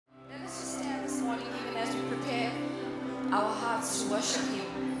hearts to worship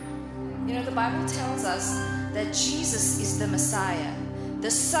Him. You know, the Bible tells us that Jesus is the Messiah,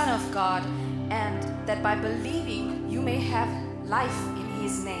 the Son of God, and that by believing you may have life in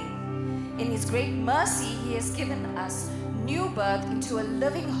His name. In His great mercy, He has given us new birth into a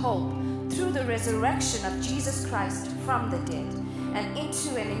living hope through the resurrection of Jesus Christ from the dead, and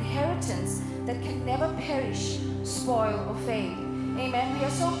into an inheritance that can never perish, spoil, or fade. Amen. We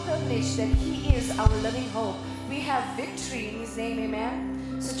are so privileged that He is our living hope. We have victory in His name.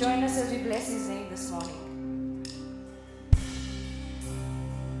 Amen. So join us as we bless His name this morning.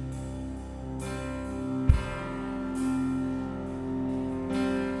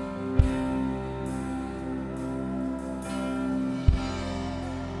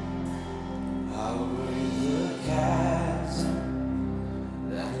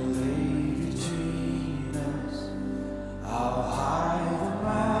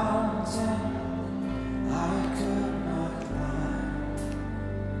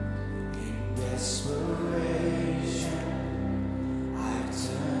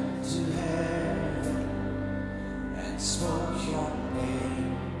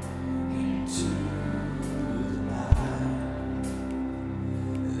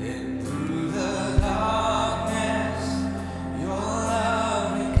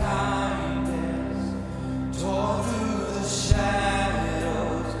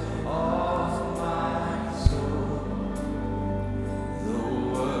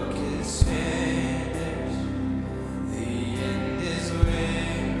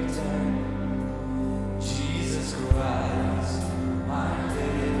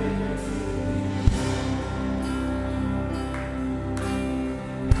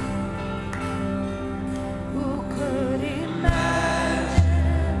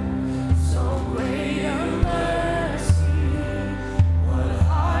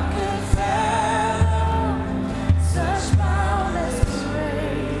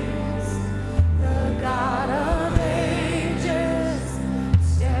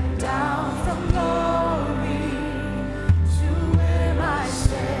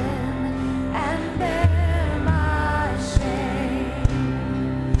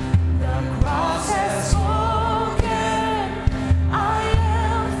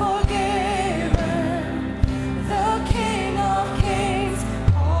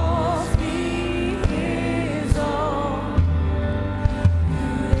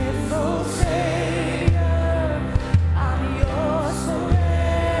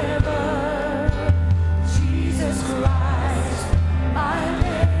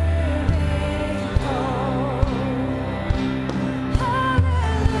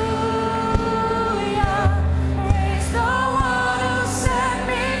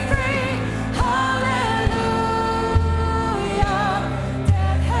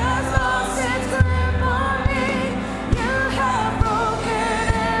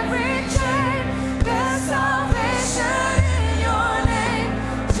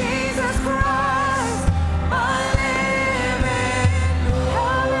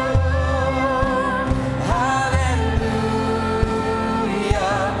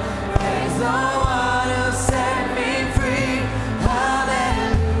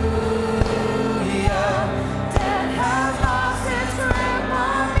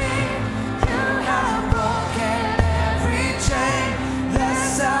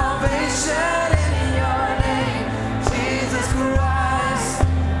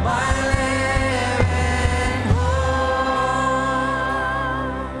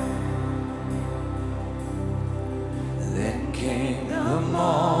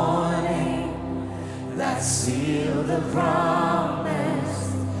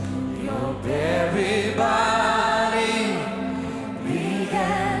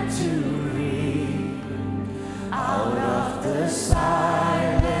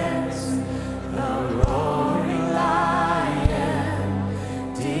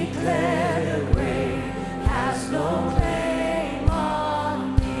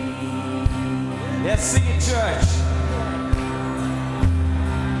 Let's sing it, church.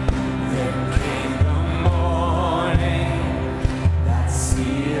 Then came the morning that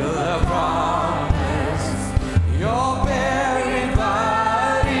sealed the promise. Your buried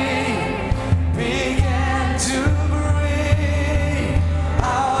body began to breathe.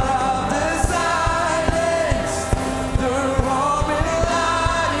 Out of the silence, the roaring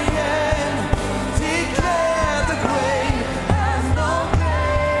lion declared the grave has no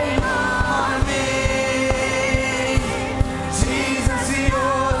claim on me.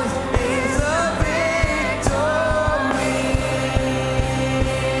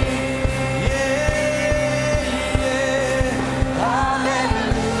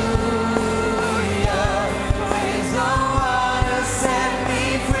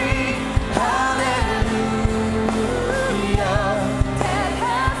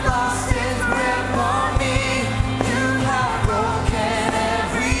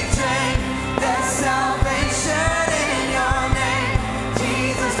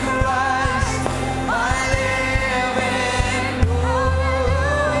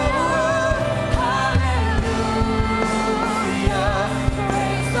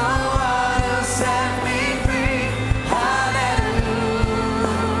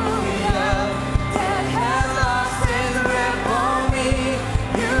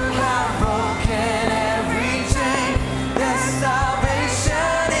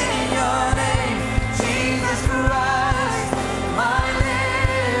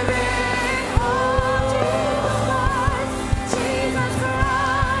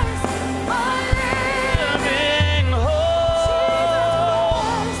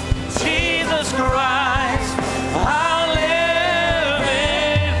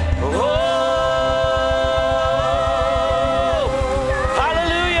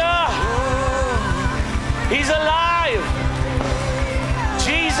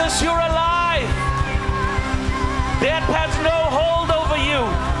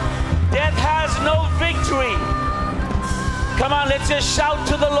 Come on, let's just shout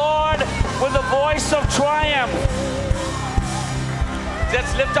to the Lord with a voice of triumph.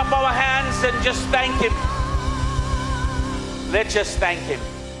 Let's lift up our hands and just thank Him. Let's just thank Him.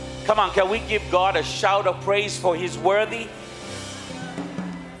 Come on, can we give God a shout of praise for He's worthy?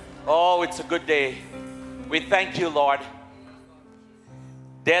 Oh, it's a good day. We thank you, Lord.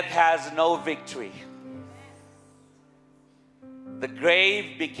 Death has no victory. The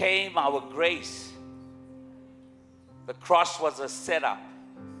grave became our grace. The cross was a setup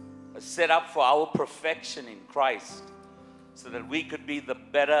for our perfection in Christ, so that we could be the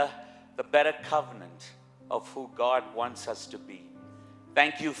better covenant of who God wants us to be.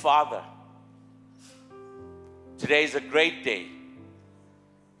 Thank you, Father. Today is a great day.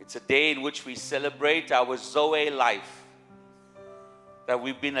 It's a day in which we celebrate our Zoe life, that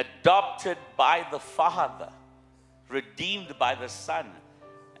we've been adopted by the Father, redeemed by the Son,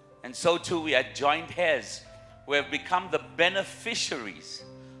 and so too we are joint heirs. We have become the beneficiaries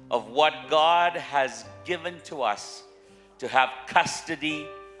of what God has given to us to have custody,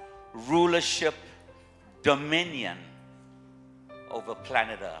 rulership, dominion over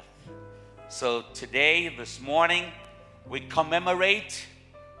planet Earth. So today, this morning, we commemorate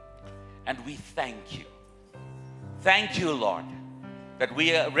and we thank you. Thank you, Lord, that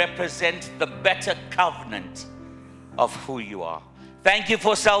we represent the better covenant of who you are. Thank you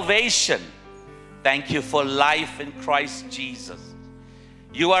for salvation. Thank you for life in Christ Jesus.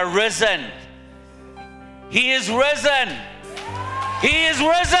 You are risen. He is risen. He is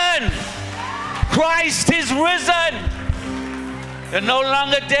risen. Christ is risen. You're no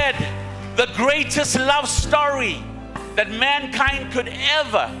longer dead. The greatest love story that mankind could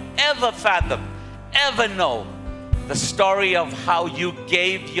ever fathom, ever know. The story of how you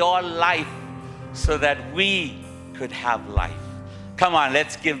gave your life so that we could have life. Come on,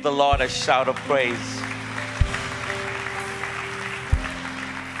 let's give the Lord a shout of praise.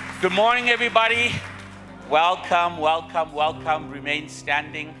 Good morning, everybody. Welcome, welcome, welcome. Remain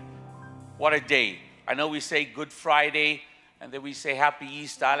standing. What a day. I know we say Good Friday, and then we say Happy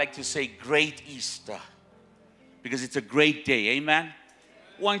Easter. I like to say Great Easter, because it's a great day. Amen?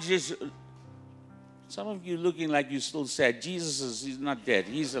 Why don't you just... Some of you looking like you still sad. He's not dead.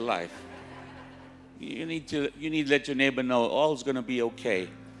 He's alive. You need to let your neighbor know all's going to be okay.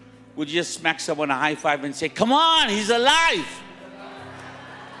 Would you just smack someone a high five and say, come on, he's alive.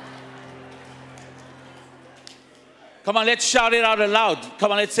 Come on, let's shout it out aloud.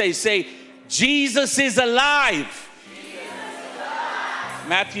 Come on, let's say, Jesus is alive. Jesus is alive.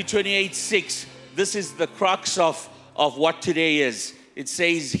 Matthew 28:6. This is the crux of what today is. It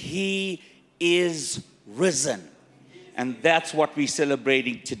says, He is risen. And that's what we're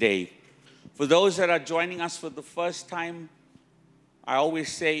celebrating today. For those that are joining us for the first time, I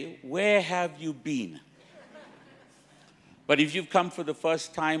always say, where have you been? But if you've come for the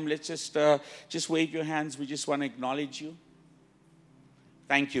first time, let's just wave your hands. We just want to acknowledge you.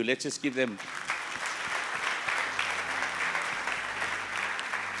 Thank you. Let's just give them.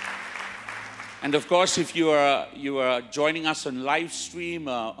 And of course, if you are joining us on live stream,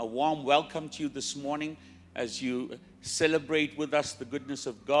 a warm welcome to you this morning as you celebrate with us the goodness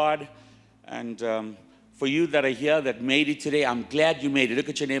of God. And for you that are here that made it today, I'm glad you made it. Look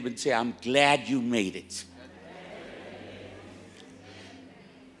at your neighbor and say, I'm glad you made it.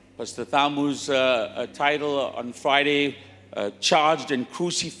 Pastor Thamo's title on Friday, Charged and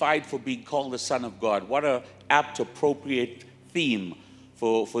Crucified for Being Called the Son of God. What an apt, appropriate theme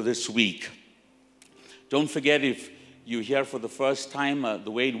for this week. Don't forget, if you're here for the first time,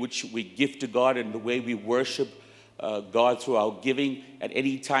 the way in which we give to God and the way we worship God through our giving. At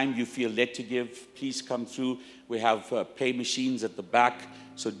any time you feel led to give, please come through. We have pay machines at the back,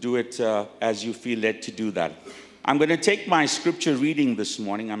 so do it as you feel led to do that. I'm going to take my scripture reading this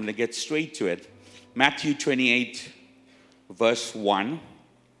morning. I'm going to get straight to it. Matthew 28, verse 1.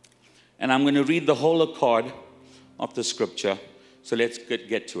 And I'm going to read the whole accord of the scripture. So let's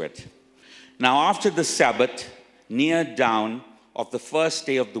get to it. Now after the Sabbath, near dawn of the first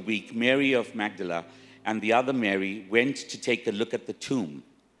day of the week, Mary of Magdala and the other Mary went to take a look at the tomb.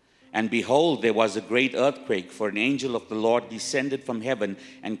 And behold, there was a great earthquake, for an angel of the Lord descended from heaven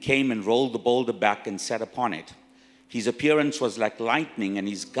and came and rolled the boulder back and sat upon it. His appearance was like lightning, and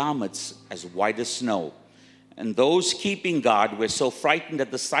his garments as white as snow. And those keeping guard were so frightened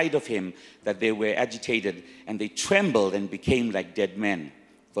at the sight of him that they were agitated, and they trembled and became like dead men.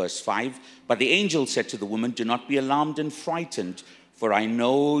 Verse 5, but the angel said to the woman, do not be alarmed and frightened, for I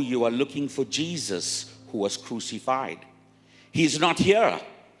know you are looking for Jesus who was crucified. He is not here.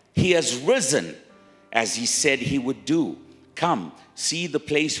 He has risen, as he said he would do. Come, see the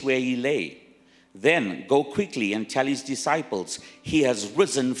place where he lay. Then go quickly and tell his disciples, he has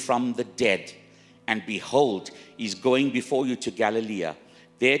risen from the dead. And behold, he's going before you to Galilee.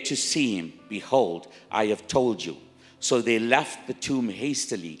 There to see him. Behold, I have told you. So they left the tomb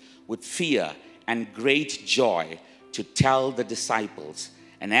hastily with fear and great joy to tell the disciples.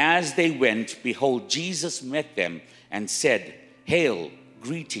 And as they went, behold, Jesus met them and said, Hail,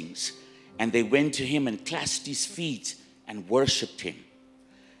 greetings. And they went to him and clasped his feet and worshipped him.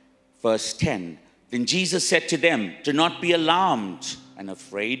 Verse 10, then Jesus said to them, do not be alarmed and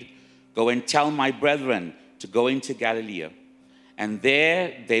afraid. Go and tell my brethren to go into Galilee, and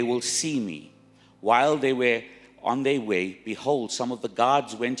there they will see me. While they were on their way, behold, some of the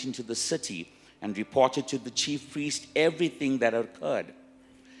guards went into the city and reported to the chief priest everything that had occurred.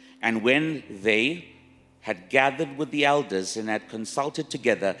 And when they had gathered with the elders and had consulted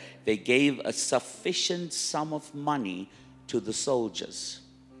together, they gave a sufficient sum of money to the soldiers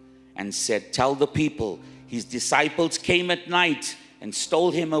and said, tell the people, his disciples came at night and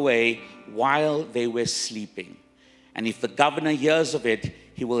stole him away while they were sleeping. And if the governor hears of it,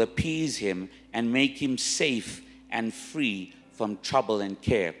 he will appease him and make him safe and free from trouble and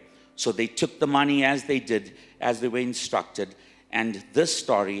care. So they took the money as they were instructed. And this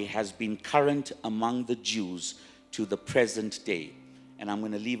story has been current among the Jews to the present day. And I'm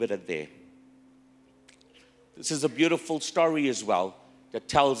going to leave it at there. This is a beautiful story as well that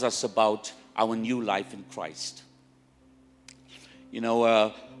tells us about our new life in Christ. You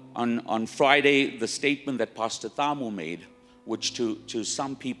know, on Friday, the statement that Pastor Thamo made, which to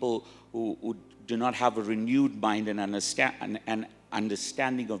some people who do not have a renewed mind and an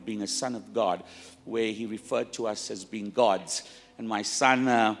understanding of being a son of God, where he referred to us as being gods. And my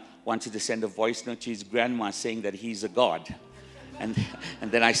son wanted to send a voice note to his grandma saying that he's a god. And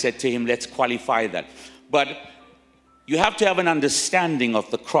then I said to him, let's qualify that. But you have to have an understanding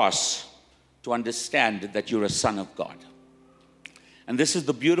of the cross to understand that you're a son of God. And this is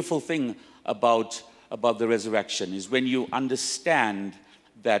the beautiful thing about the resurrection, is when you understand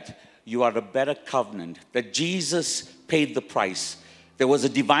that you are a better covenant, that Jesus paid the price. There was a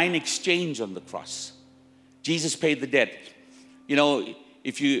divine exchange on the cross. Jesus paid the debt. You know,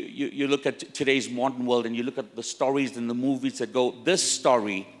 if you look at today's modern world and you look at the stories and the movies that go, this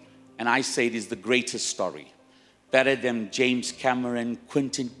story, and I say it is the greatest story. Better than James Cameron,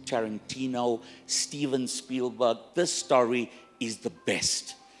 Quentin Tarantino, Steven Spielberg. This story is the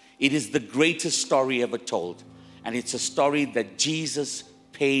best. It is the greatest story ever told. And it's a story that Jesus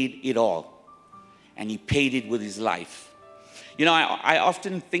paid it all. And he paid it with his life. You know, I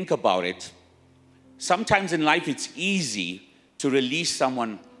often think about it. Sometimes in life it's easy to release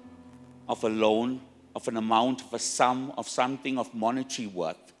someone of a loan, of an amount, of a sum, of something of monetary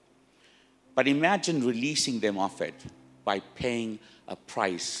worth. But imagine releasing them of it by paying a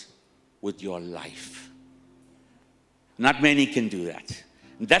price with your life. Not many can do that.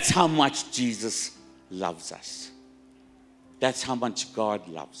 And that's how much Jesus loves us. That's how much God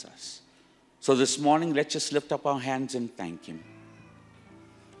loves us. So this morning, let's just lift up our hands and thank him.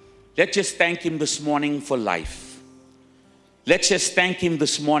 Let's just thank him this morning for life. Let's just thank him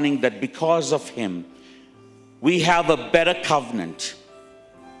this morning that because of him, we have a better covenant.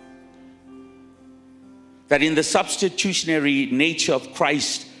 That in the substitutionary nature of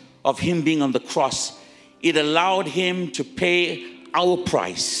Christ, of him being on the cross, it allowed him to pay our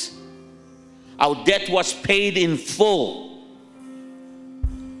price. Our debt was paid in full.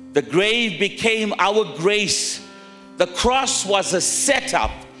 The grave became our grace. The cross was a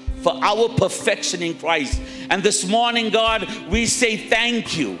setup for our perfection in Christ. And this morning, God, we say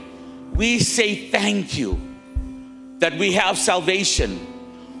thank you. We say thank you that we have salvation.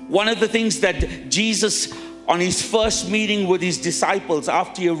 One of the things that Jesus, on his first meeting with his disciples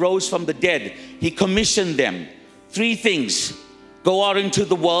after he arose from the dead, he commissioned them 3 things. Go out into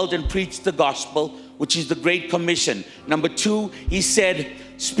the world and preach the gospel, which is the Great Commission. Number 2, he said,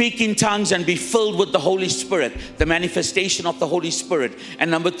 speak in tongues and be filled with the Holy Spirit, the manifestation of the Holy Spirit.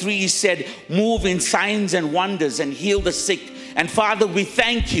 And number 3, he said, move in signs and wonders and heal the sick. And Father, we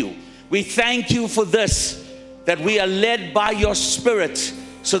thank you. We thank you for this, that we are led by your Spirit,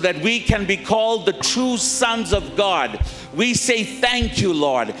 so that we can be called the true sons of God. We say thank you,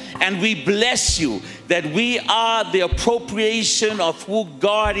 Lord, and we bless you that we are the appropriation of who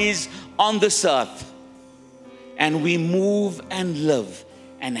God is on this earth. And we move and live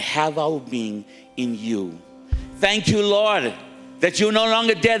and have our being in you. Thank you, Lord, that you're no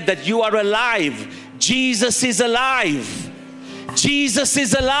longer dead, that you are alive. Jesus is alive. Jesus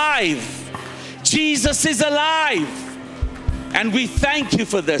is alive. Jesus is alive. And we thank you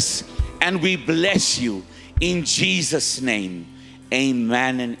for this, and we bless you in Jesus' name.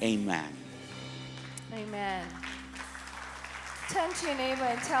 Amen and amen. Turn to your neighbor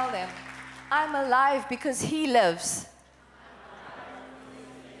and tell them, I'm alive because He lives.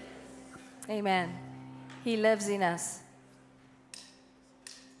 Amen. He lives in us.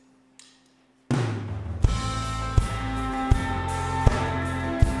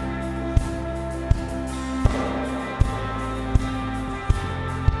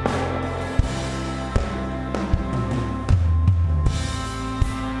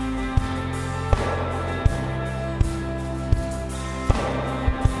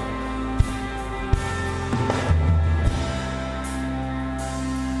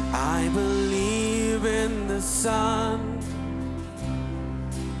 I believe in the Son.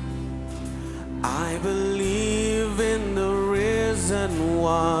 I believe in the risen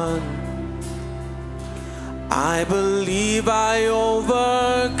one. I believe I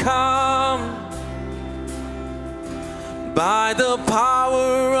overcome by the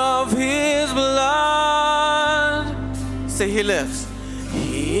power of His blood. Say, He lives.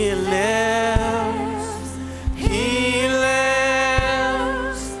 He lives. He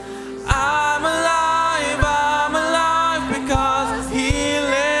lives. I'm alive because He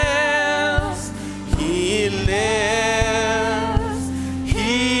lives. He lives.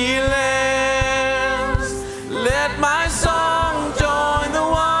 He lives. Let my song join the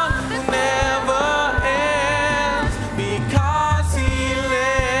one who never ends because He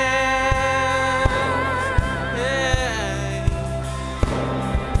lives. Yeah.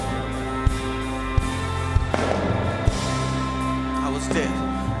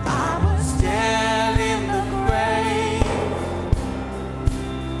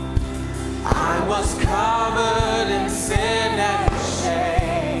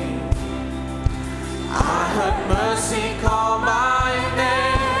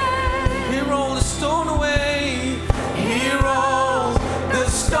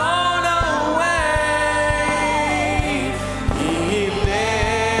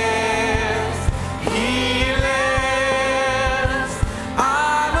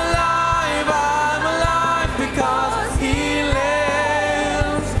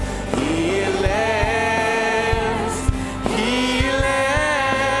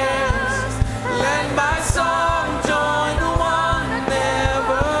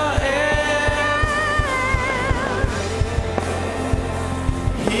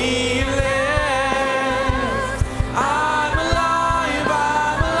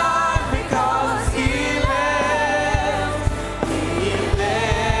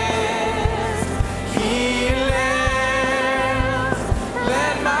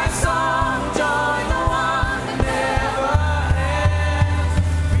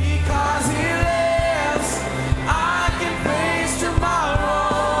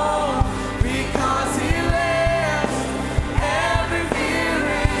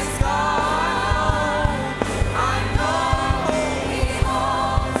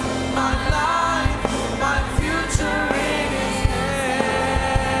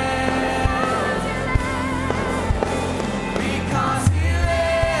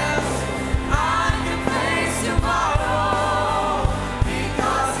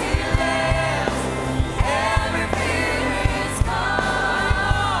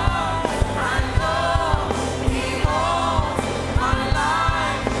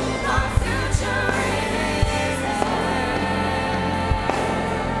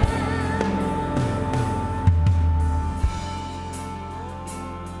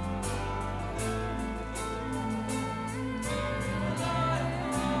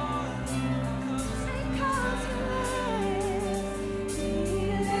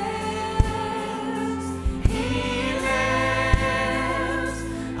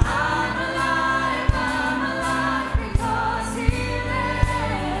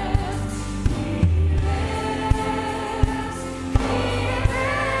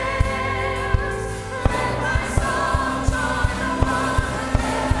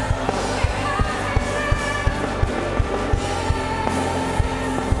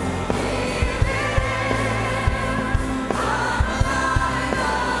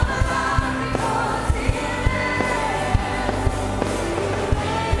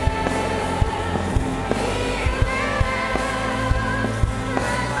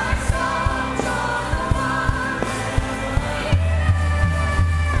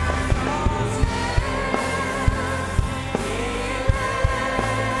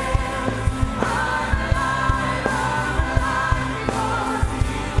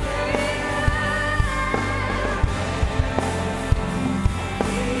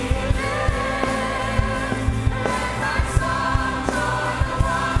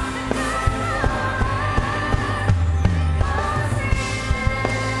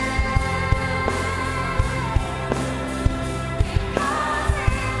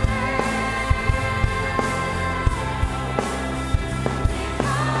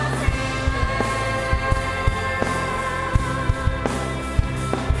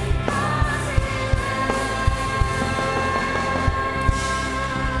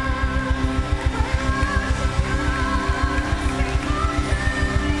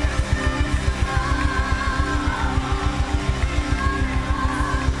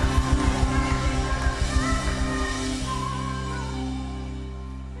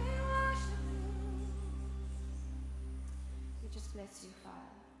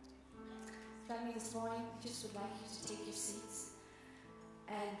 family this morning, we just would like you to take your seats.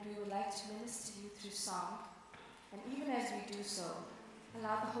 And we would like to minister to you through song. And even as we do so,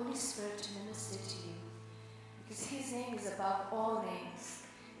 allow the Holy Spirit to minister to you. Because His name is above all names.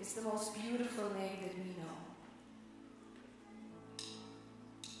 It's the most beautiful name that we know.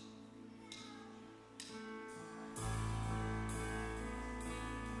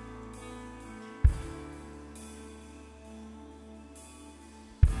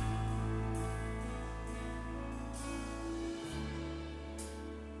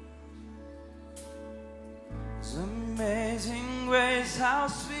 It's amazing grace, how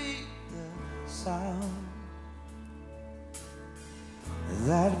sweet the sound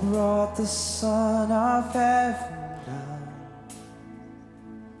that brought the Son of Heaven down.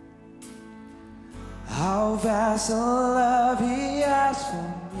 How vast a love He has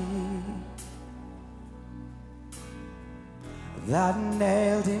for me, that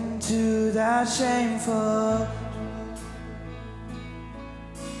nailed Him to that shameful.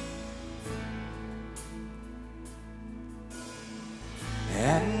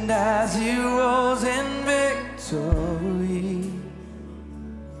 And as He rose in victory,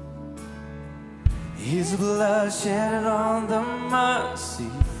 His blood shed on the mercy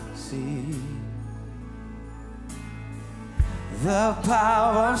seat, the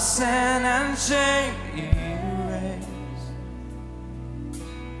power of sin and shame erased,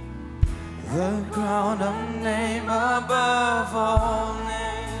 the crown of name above all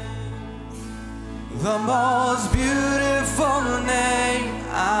names, the most beautiful name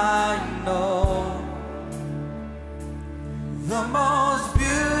I know, the most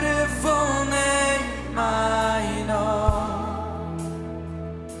beautiful name I know,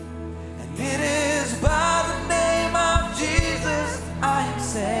 and it is by the name of Jesus I am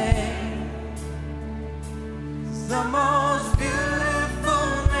saved. It's the most beautiful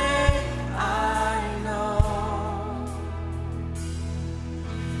name I know.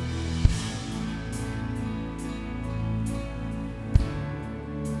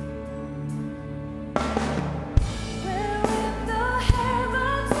 Where in the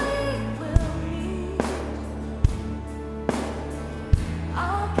heavens we will meet,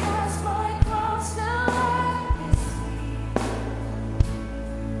 I'll cast my cross down at His feet.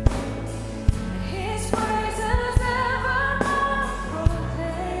 His praises evermore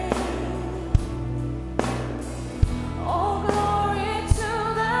proclaim. Oh, glory to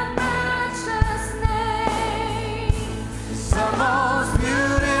that matchless name. It's the most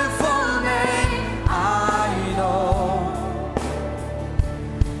beautiful name I know.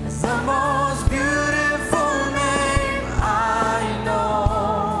 It's the most beautiful name I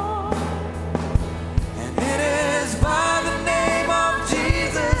know. And it is by the name of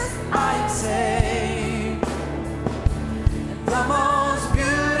Jesus I am saved. The most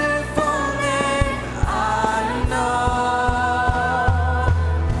beautiful name I know.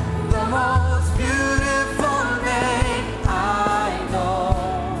 The most beautiful name I know.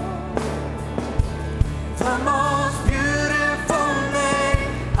 The most beautiful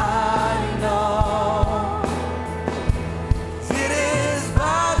name I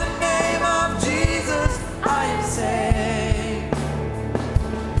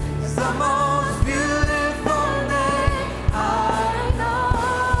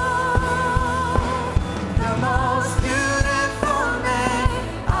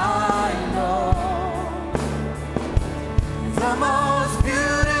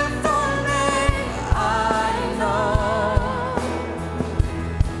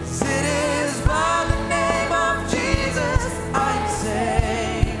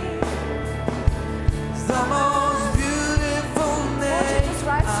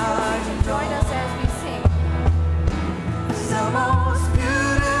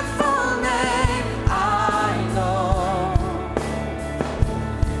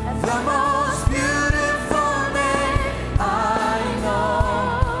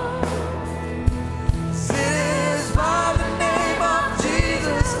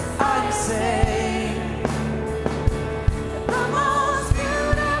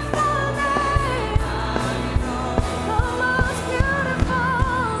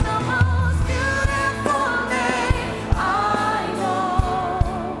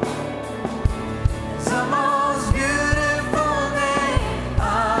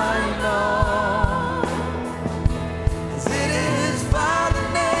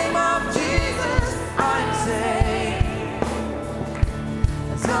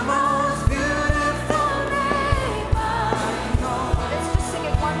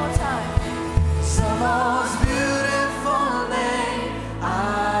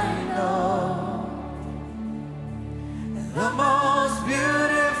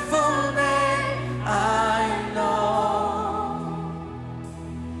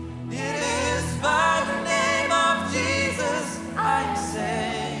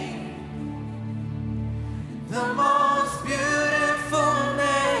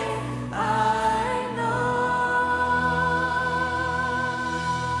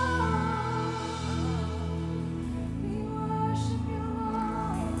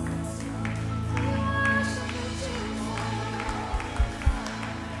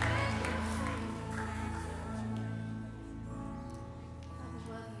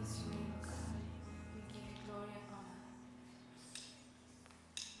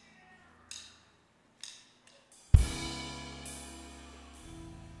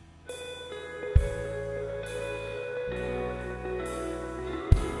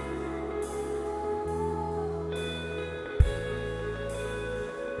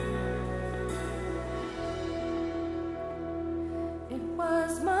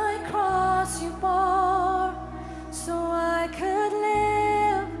you bore, so I could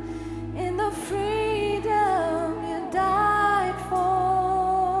live in the freedom you died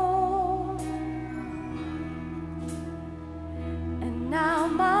for. And now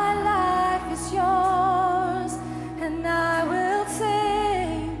my life is yours, and I will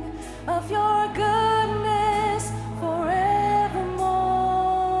sing of your goodness forevermore.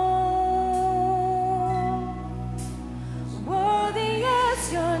 Worthy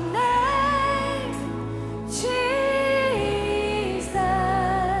is your name, Jesus.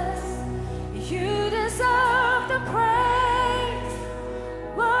 You deserve the praise.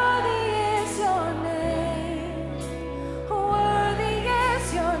 Worthy is your name. Worthy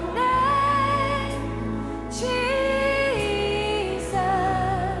is your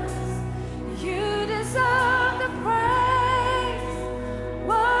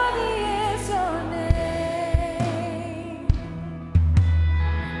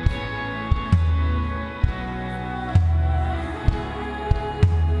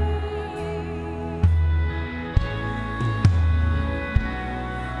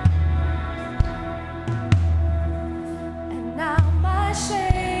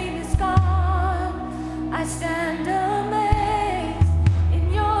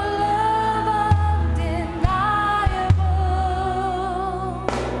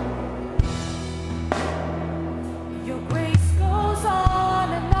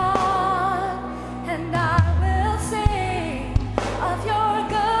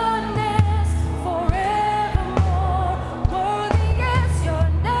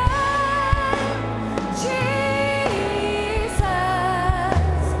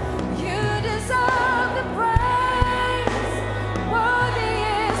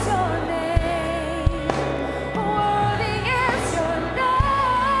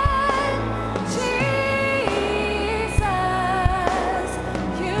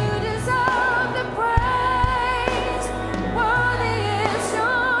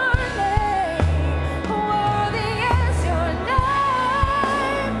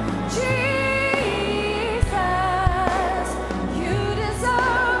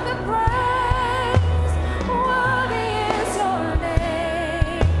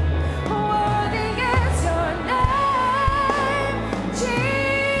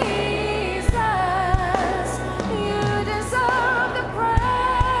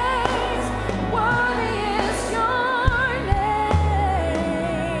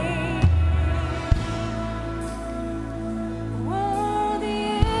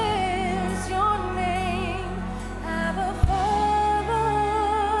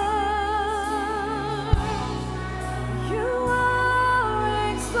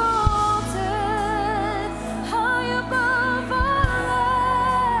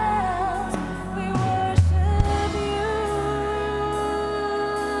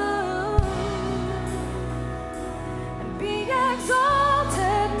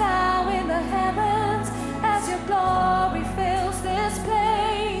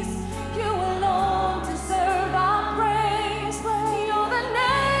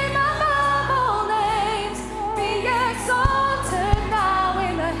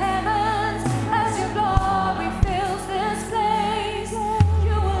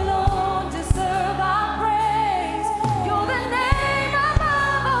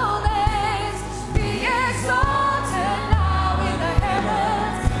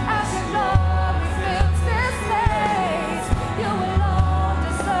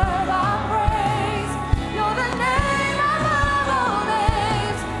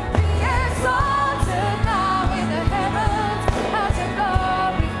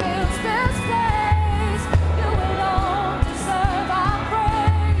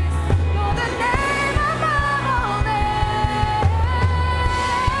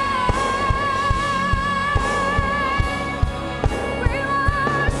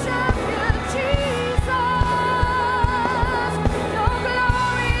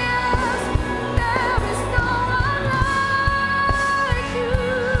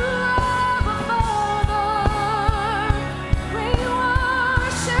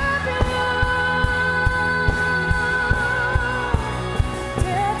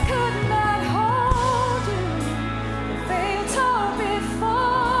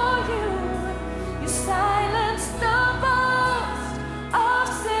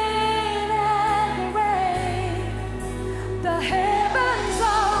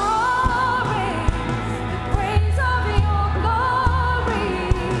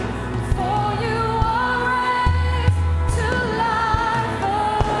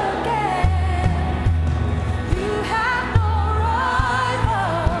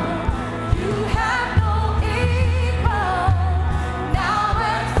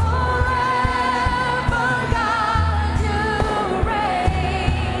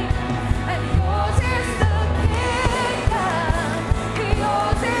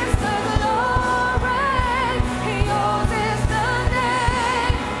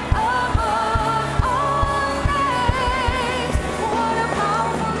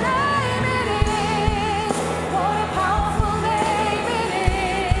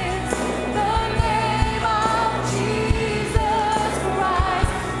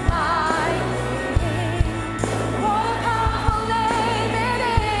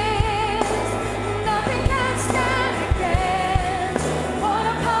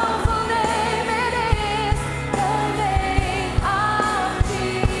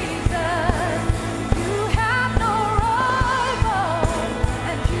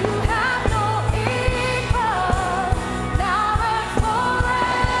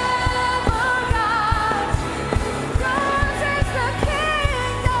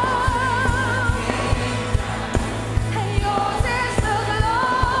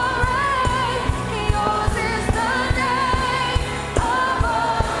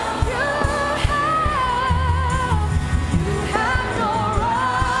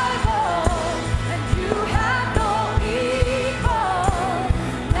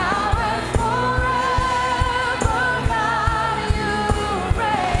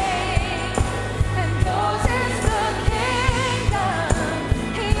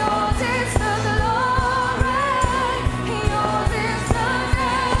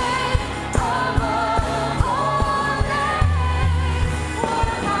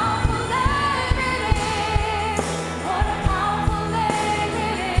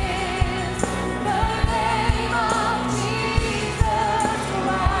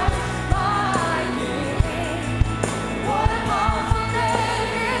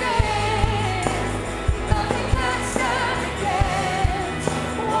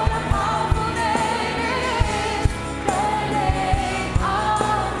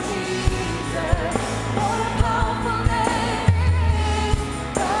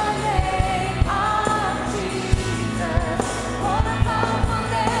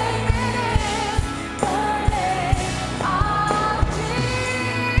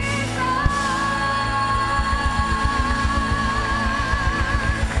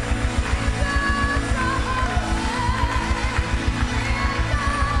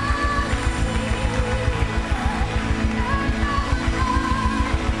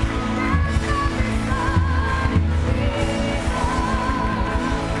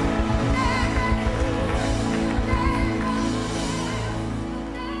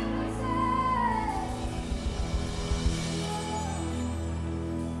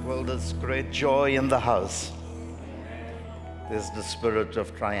Well, there's great joy in the house. There's the spirit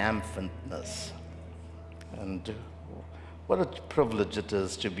of triumphantness. And what a privilege it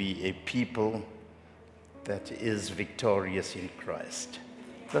is to be a people that is victorious in Christ.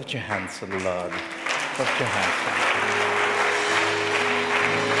 Lift your hands to the Lord. Lift your hands to the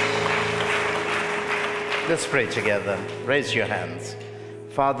Lord. Let's pray together. Raise your hands.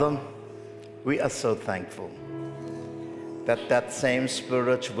 Father, we are so thankful that that same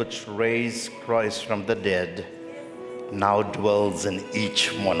spirit which raised Christ from the dead now dwells in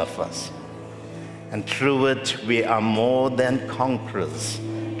each one of us. And through it, we are more than conquerors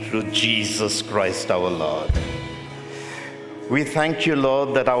through Jesus Christ our Lord. We thank you,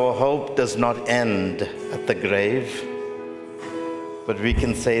 Lord, that our hope does not end at the grave, but we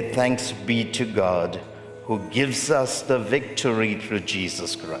can say thanks be to God who gives us the victory through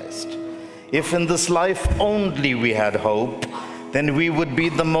Jesus Christ. If in this life only we had hope, then we would be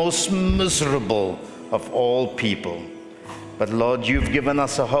the most miserable of all people. But Lord, you've given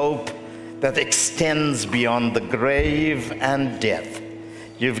us a hope that extends beyond the grave and death.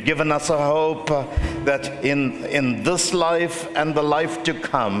 You've given us a hope that in this life and the life to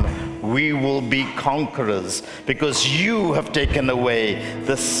come, we will be conquerors because you have taken away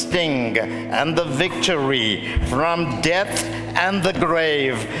the sting and the victory from death and the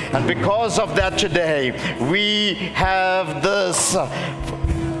grave. And because of that today, we have this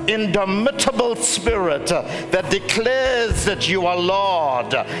indomitable spirit that declares that you are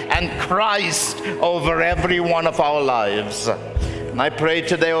Lord and Christ over every one of our lives. And I pray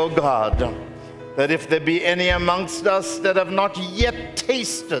today, oh God, that if there be any amongst us that have not yet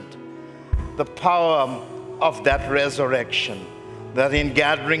tasted the power of that resurrection, that in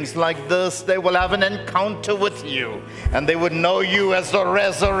gatherings like this, they will have an encounter with you, and they would know you as the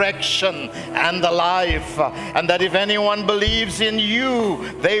resurrection and the life, and that if anyone believes in you,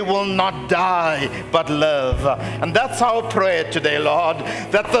 they will not die, but live. And that's our prayer today, Lord,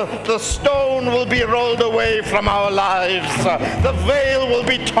 that the stone will be rolled away from our lives, the veil will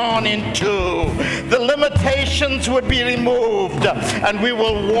be torn in two, the limitations would be removed, and we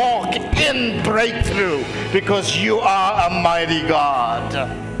will walk in breakthrough, because you are a mighty God.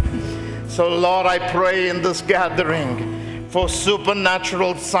 So Lord, I pray in this gathering for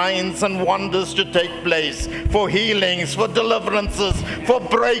supernatural signs and wonders to take place, for healings, for deliverances, for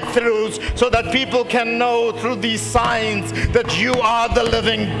breakthroughs, so that people can know through these signs that you are the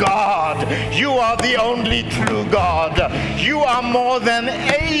living God. You are the only true God. You are more than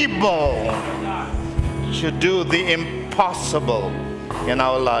able to do the impossible in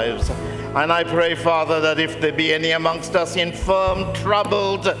our lives. And I pray, Father, that if there be any amongst us infirm,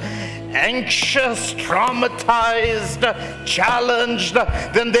 troubled, anxious, traumatized, challenged,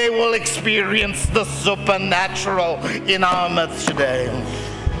 then they will experience the supernatural in our midst today.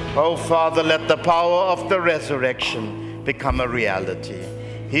 Oh, Father, let the power of the resurrection become a reality.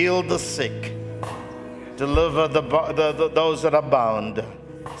 Heal the sick, deliver those that are bound,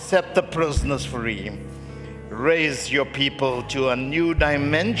 set the prisoners free, raise your people to a new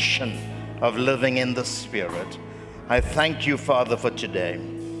dimension of living in the Spirit. I thank you, Father, for today.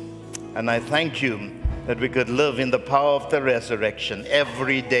 And I thank you that we could live in the power of the resurrection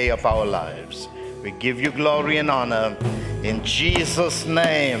every day of our lives. We give you glory and honor in Jesus'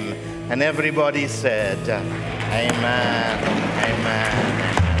 name. And everybody said, amen, amen.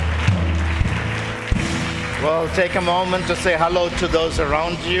 Well, take a moment to say hello to those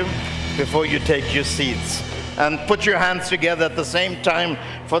around you before you take your seats. And put your hands together at the same time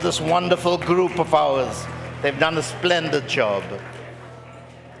for this wonderful group of ours. They've done a splendid job.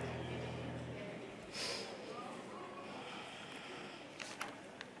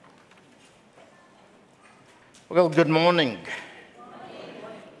 Well, good morning.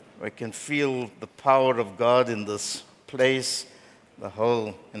 We can feel the power of God in this place. The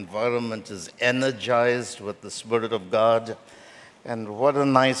whole environment is energized with the Spirit of God. And what a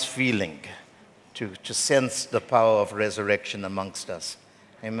nice feeling to sense the power of resurrection amongst us.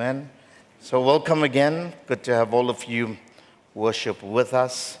 Amen. So welcome again. Good to have all of you worship with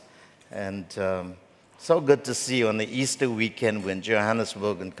us. And so good to see you on the Easter weekend when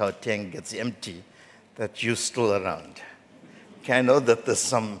Johannesburg and Gauteng gets empty, that you're still around. Okay, I know that there's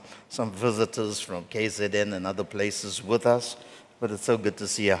some visitors from KZN and other places with us, but it's so good to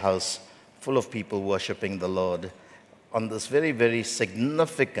see a house full of people worshiping the Lord on this very, very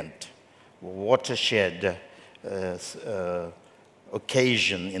significant watershed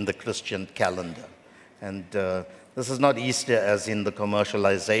occasion in the Christian calendar. And this is not Easter as in the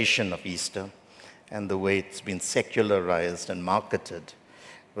commercialization of Easter and the way it's been secularized and marketed,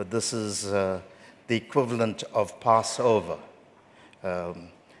 but this is the equivalent of Passover.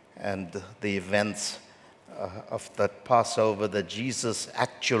 and the events of that Passover that Jesus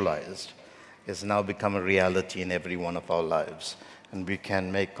actualized has now become a reality in every one of our lives. And we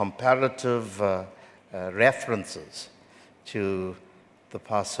can make comparative references to the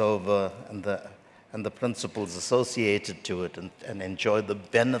Passover and the principles associated to it, and enjoy the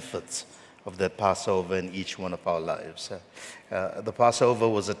benefits of that Passover in each one of our lives. The Passover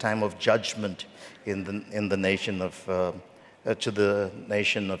was a time of judgment in the nation of to the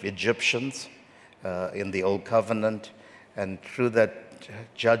nation of Egyptians in the Old Covenant, and through that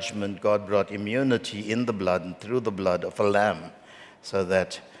judgment, God brought immunity in the blood and through the blood of a lamb, so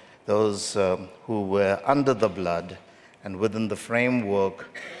that those who were under the blood and within the framework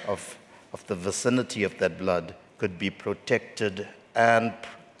of the vicinity of that blood could be protected and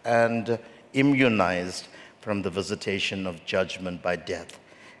immunized from the visitation of judgment by death.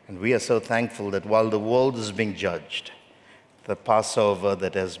 And we are so thankful that while the world is being judged, the Passover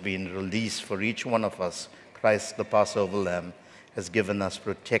that has been released for each one of us, Christ the Passover Lamb, has given us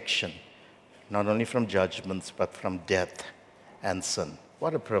protection, not only from judgments, but from death and sin.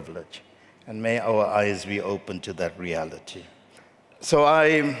 What a privilege. And may our eyes be open to that reality. So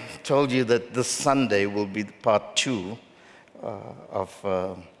I told you that this Sunday will be part 2 of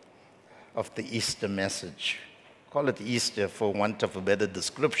the Easter message. Call it Easter for want of a better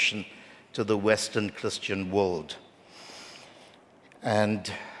description to the Western Christian world.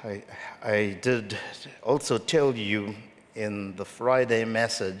 And I did also tell you in the Friday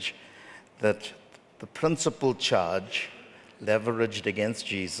message that the principal charge leveraged against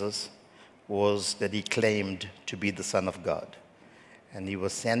Jesus was that he claimed to be the Son of God. And he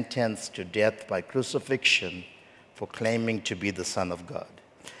was sentenced to death by crucifixion for claiming to be the Son of God.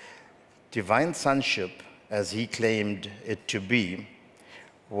 Divine sonship, as he claimed it to be,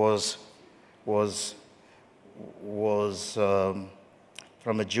 was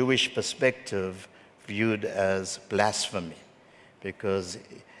from a Jewish perspective viewed as blasphemy, because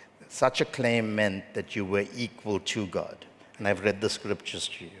such a claim meant that you were equal to God. And I've read the scriptures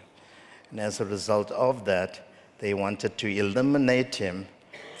to you. And as a result of that, they wanted to eliminate him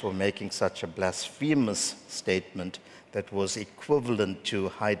for making such a blasphemous statement that was equivalent to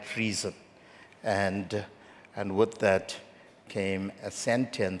high treason. And with that came a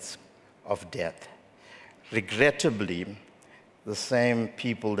sentence of death. Regrettably, the same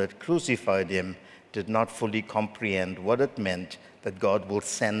people that crucified him did not fully comprehend what it meant that God will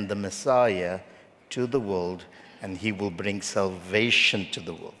send the Messiah to the world and he will bring salvation to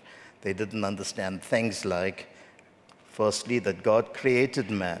the world. They didn't understand things like, firstly, that God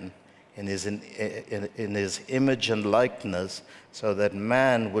created man in his image and likeness so that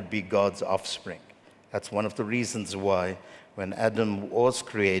man would be God's offspring. That's one of the reasons why when Adam was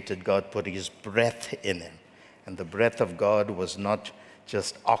created, God put his breath in him. And the breath of God was not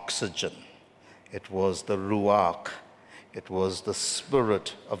just oxygen. It was the ruach. It was the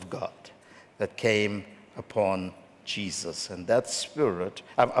Spirit of God that came upon Jesus. And that Spirit,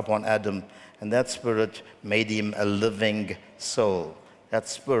 upon Adam, and that Spirit made him a living soul. That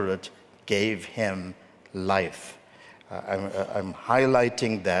Spirit gave him life. I'm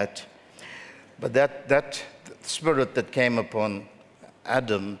highlighting that. But that Spirit that came upon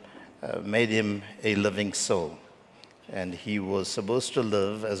Adam made him a living soul. And he was supposed to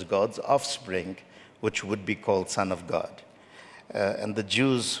live as God's offspring, which would be called Son of God. And the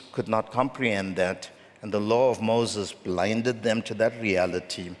Jews could not comprehend that, and the law of Moses blinded them to that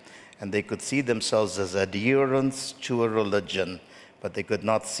reality, and they could see themselves as adherents to a religion, but they could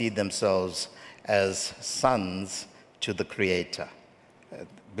not see themselves as sons to the Creator,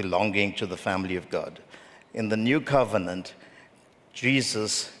 belonging to the family of God. In the New Covenant,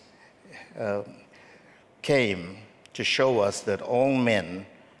 Jesus came to show us that all men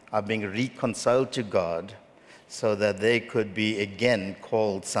are being reconciled to God so that they could be again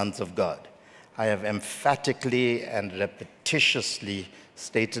called sons of God. I have emphatically and repetitiously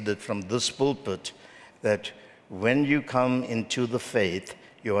stated it from this pulpit that when you come into the faith,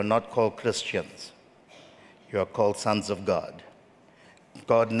 you are not called Christians. You are called sons of God.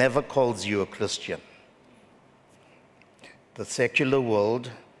 God never calls you a Christian. The secular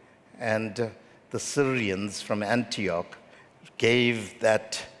world and the Syrians from Antioch gave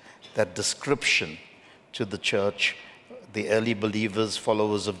that description to the church, the early believers,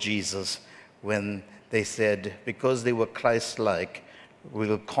 followers of Jesus, when they said, because they were Christ-like,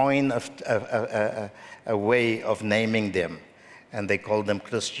 we'll coin a way of naming them, and they called them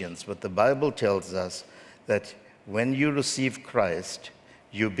Christians. But the Bible tells us that when you receive Christ,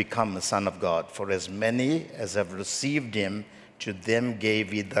 you become a son of God. For as many as have received him, to them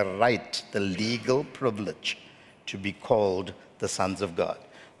gave he the right, the legal privilege, to be called the sons of God.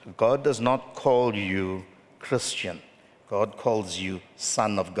 God does not call you Christian. God calls you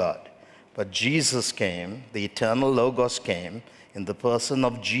Son of God. But Jesus came, the eternal Logos came, in the person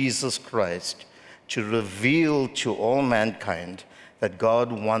of Jesus Christ, to reveal to all mankind that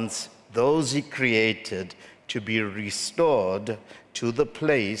God wants those he created to be restored to the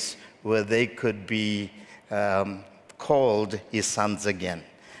place where they could be called his sons again.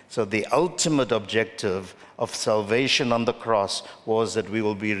 So the ultimate objective of salvation on the cross was that we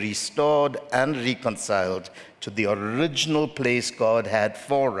will be restored and reconciled to the original place God had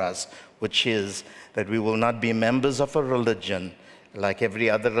for us, which is that we will not be members of a religion like every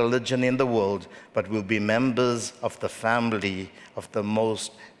other religion in the world, but we'll be members of the family of the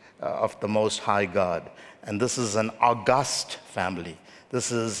Most High God. And this is an august family. This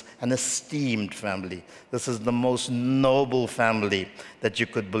is an esteemed family. This is the most noble family that you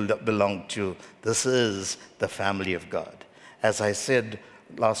could belong to. This is the family of God. As I said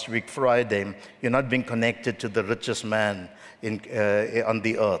last week, Friday, you're not being connected to the richest man on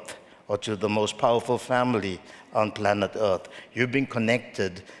the earth or to the most powerful family on planet Earth. You've been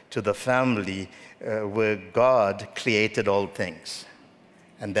connected to the family where God created all things.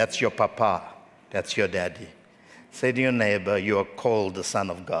 And that's your papa. That's your daddy. Say to your neighbor, you are called the Son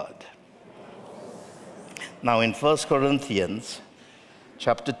of God. Now in 1 Corinthians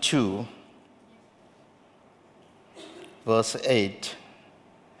chapter 2, verse 8,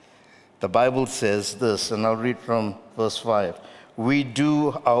 the Bible says this, and I'll read from verse 5. We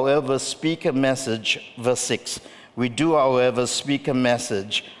do, however, speak a message, verse 6, we do, however, speak a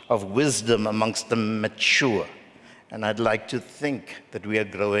message of wisdom amongst the mature. And I'd like to think that we are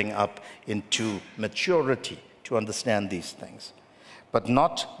growing up into maturity to understand these things, but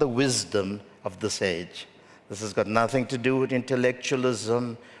not the wisdom of this age. This has got nothing to do with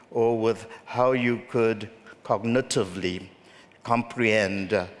intellectualism or with how you could cognitively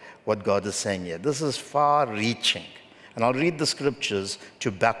comprehend what God is saying here. This is far-reaching. And I'll read the scriptures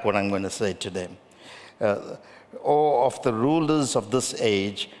to back what I'm going to say today. Or of the rulers of this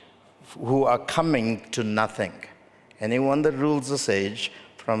age who are coming to nothing. Anyone that rules this age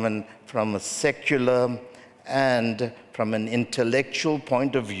from a secular and from an intellectual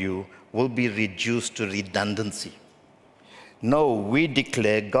point of view will be reduced to redundancy. No, we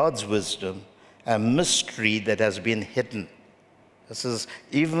declare God's wisdom, a mystery that has been hidden. This is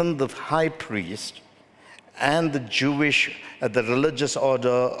even the high priest and the religious order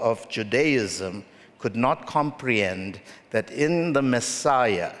of Judaism could not comprehend that in the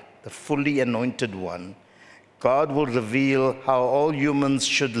Messiah, the fully anointed one, God will reveal how all humans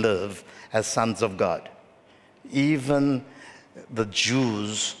should live as sons of God. Even the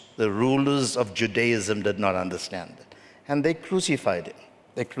Jews, the rulers of Judaism, did not understand it. And they crucified him.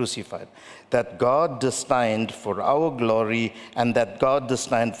 They crucified. That God destined for our glory, and that God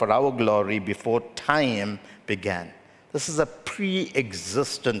destined for our glory before time began. This is a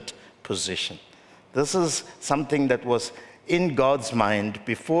pre-existent position. This is something that was in God's mind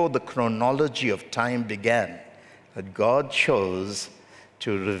before the chronology of time began. That God chose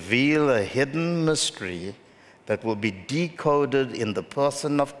to reveal a hidden mystery that will be decoded in the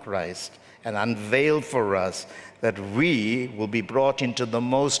person of Christ and unveiled for us, that we will be brought into the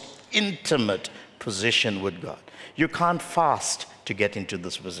most intimate position with God. You can't fast to get into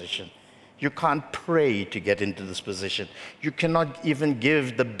this position. You can't pray to get into this position. You cannot even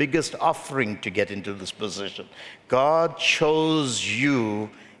give the biggest offering to get into this position. God chose you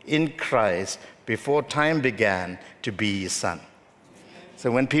in Christ before time began to be his son.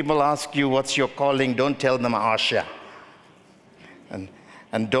 So when people ask you, what's your calling? Don't tell them Asha.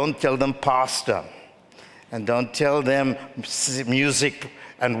 And don't tell them pastor. And don't tell them music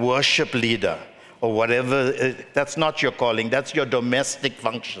and worship leader or whatever. That's not your calling. That's your domestic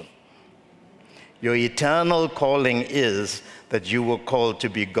function. Your eternal calling is that you were called to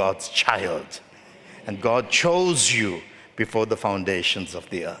be God's child. And God chose you before the foundations of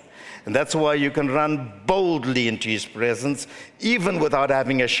the earth. And that's why you can run boldly into his presence, even without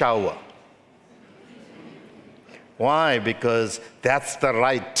having a shower. Why? Because that's the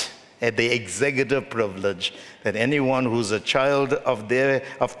right and the executive privilege that anyone who's a child of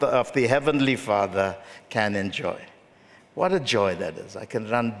the Heavenly Father can enjoy. What a joy that is. I can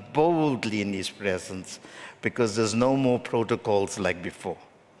run boldly in his presence because there's no more protocols like before.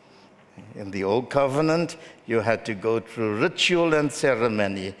 In the Old Covenant, you had to go through ritual and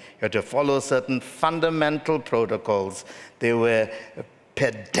ceremony. You had to follow certain fundamental protocols. There were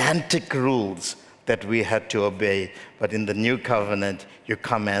pedantic rules that we had to obey. But in the New Covenant, you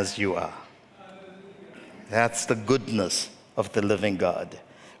come as you are. That's the goodness of the living God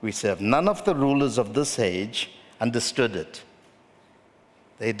we serve. None of the rulers of this age understood it.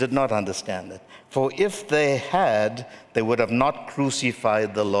 They did not understand it. For if they had, they would have not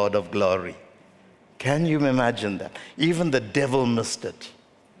crucified the Lord of glory. Can you imagine that? Even the devil missed it.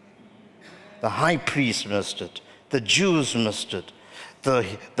 The high priest missed it. The Jews missed it.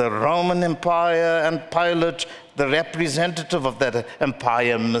 The Roman Empire and Pilate, the representative of that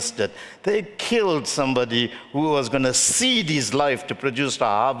empire, missed it. They killed somebody who was going to seed his life to produce a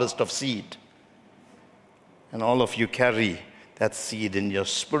harvest of seed. And all of you carry that seed in your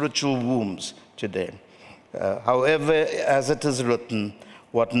spiritual wombs today. However, as it is written,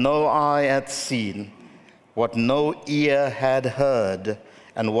 what no eye had seen, what no ear had heard,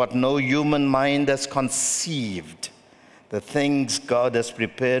 and what no human mind has conceived, the things God has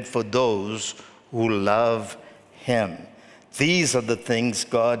prepared for those who love him. These are the things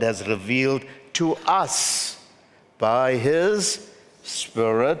God has revealed to us by his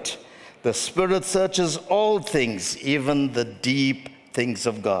Spirit. The Spirit searches all things, even the deep things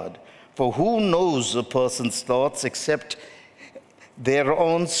of God. For who knows a person's thoughts except their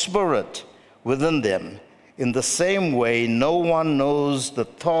own spirit within them? In the same way, no one knows the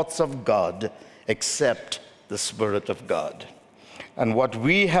thoughts of God except the Spirit of God. And what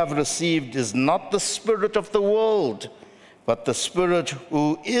we have received is not the spirit of the world, but the Spirit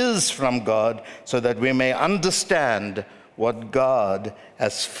who is from God, so that we may understand what God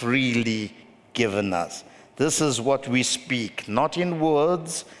has freely given us. This is what we speak, not in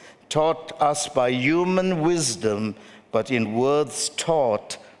words taught us by human wisdom, but in words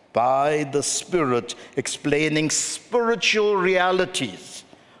taught by the Spirit, explaining spiritual realities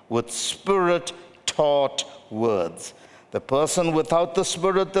with Spirit-taught words. The person without the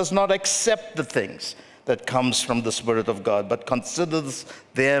Spirit does not accept the things that comes from the Spirit of God, but considers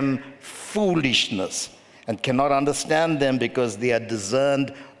them foolishness and cannot understand them because they are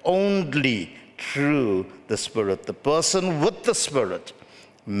discerned only through the Spirit. The person with the Spirit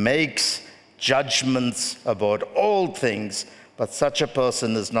makes judgments about all things, but such a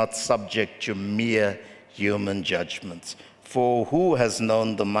person is not subject to mere human judgments. For who has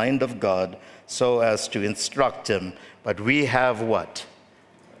known the mind of God so as to instruct him? But we have what?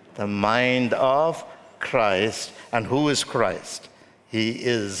 The mind of Christ. And who is Christ? He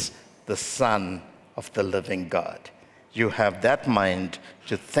is the Son of the living God. You have that mind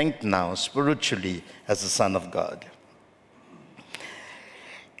to think now spiritually as the Son of God.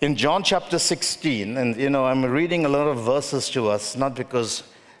 In John chapter 16, and I'm reading a lot of verses to us, not because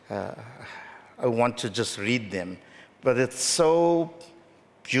I want to just read them, but it's so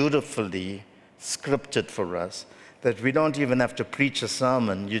beautifully scripted for us that we don't even have to preach a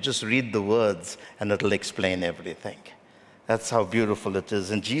sermon. You just read the words and it'll explain everything. That's how beautiful it is.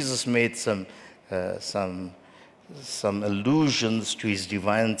 And Jesus made some allusions to his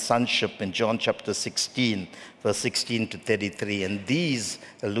divine sonship in John chapter 16, verse 16 to 33. And these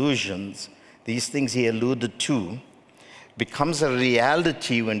allusions, these things he alluded to, becomes a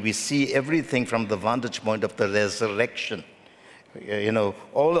reality when we see everything from the vantage point of the resurrection.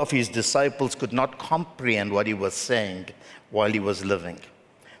 All of his disciples could not comprehend what he was saying while he was living.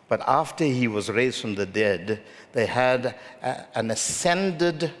 But after he was raised from the dead, they had an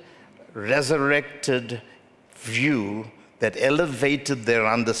ascended, resurrected view that elevated their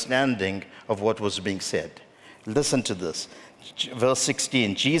understanding of what was being said. Listen to this. Verse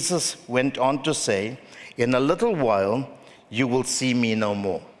 16, Jesus went on to say, "In a little while you will see me no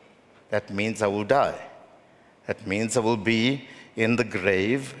more." That means I will die. That means I will be in the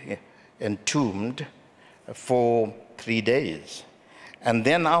grave, entombed for 3 days. And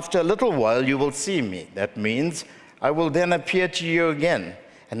then after a little while you will see me. That means I will then appear to you again,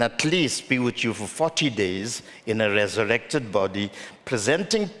 and at least be with you for 40 days in a resurrected body,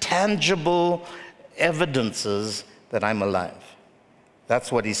 presenting tangible evidences that I'm alive.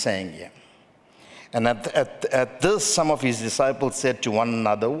 That's what he's saying here. And at this, some of his disciples said to one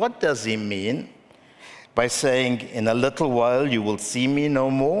another, "What does he mean by saying, 'In a little while you will see me no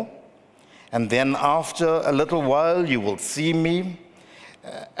more'? And then after a little while you will see me,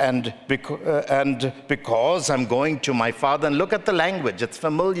 and because I'm going to my Father." And look at the language, it's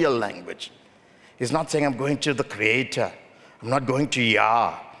familiar language. He's not saying I'm going to the Creator. I'm not going to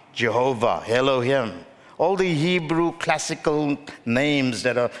Yah, Jehovah, Elohim. All the Hebrew classical names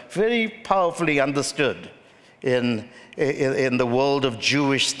that are very powerfully understood in the world of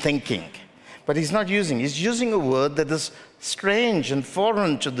Jewish thinking. But he's using a word that is strange and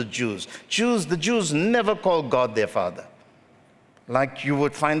foreign to the Jews. The Jews never call God their Father. Like you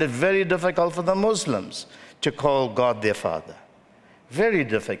would find it very difficult for the Muslims to call God their Father. Very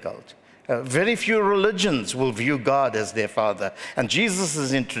difficult. Very few religions will view God as their Father. And Jesus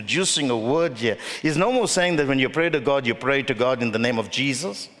is introducing a word here. He's no more saying that when you pray to God, you pray to God in the name of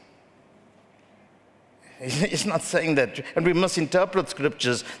Jesus. He's not saying that. And we must interpret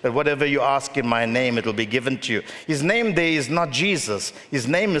scriptures that whatever you ask in my name, it will be given to you. His name there is not Jesus. His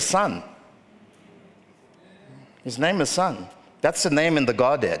name is Son. His name is Son. That's the name in the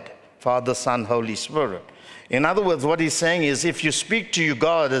Godhead. Father, Son, Holy Spirit. In other words, what he's saying is, if you speak to you,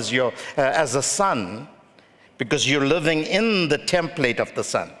 God, as a son, because you're living in the template of the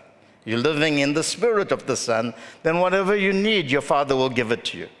Son, you're living in the spirit of the Son, then whatever you need, your Father will give it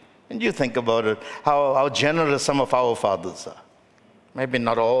to you. And you think about it, how generous some of our fathers are. Maybe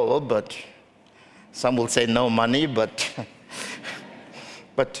not all, but some will say no money, but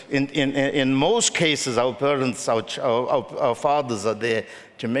in most cases, our parents, our fathers are there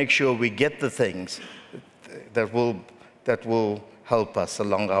to make sure we get the things that will help us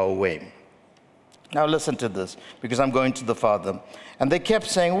along our way. Now listen to this, because I'm going to the Father. And they kept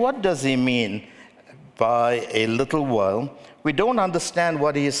saying, what does he mean by a little while? We don't understand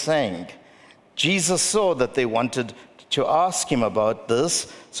what he is saying. Jesus saw that they wanted to ask him about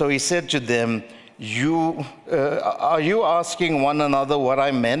this, so he said to them, are you asking one another what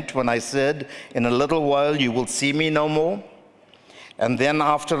I meant when I said, in a little while you will see me no more? And then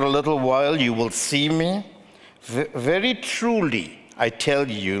after a little while you will see me? Very truly, I tell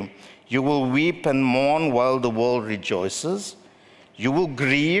you, you will weep and mourn while the world rejoices. You will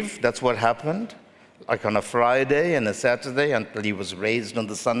grieve, that's what happened, like on a Friday and a Saturday until he was raised on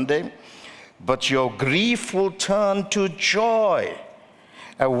the Sunday. But your grief will turn to joy.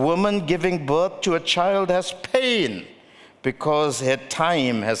 A woman giving birth to a child has pain because her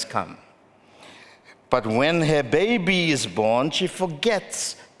time has come. But when her baby is born, she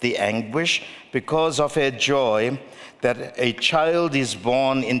forgets the anguish because of her joy that a child is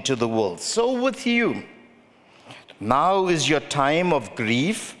born into the world. So with you, now is your time of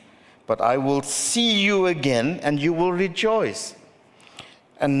grief, but I will see you again and you will rejoice.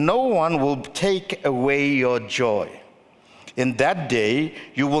 And no one will take away your joy. In that day,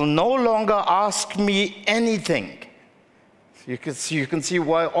 you will no longer ask me anything. You can see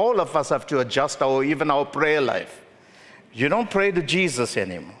why all of us have to adjust even our prayer life. You don't pray to Jesus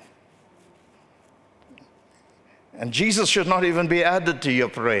anymore. And Jesus should not even be added to your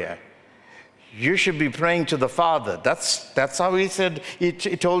prayer. You should be praying to the Father. That's how he said, he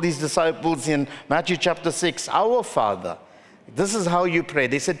told his disciples in Matthew chapter 6, our Father. This is how you pray.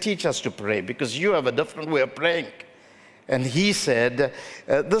 They said, teach us to pray because you have a different way of praying. And he said,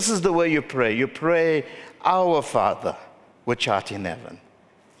 this is the way you pray. You pray, our Father, which art in heaven.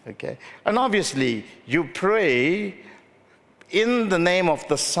 Okay? And obviously, you pray in the name of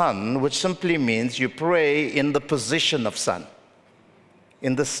the Son, which simply means you pray in the position of Son,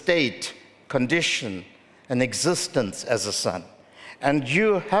 in the state, condition, and existence as a son. And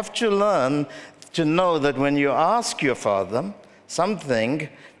you have to learn to know that when you ask your Father something,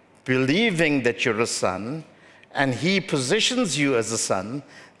 believing that you're a son, and he positions you as a son,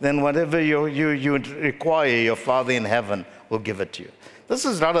 then whatever you require, your Father in heaven will give it to you. This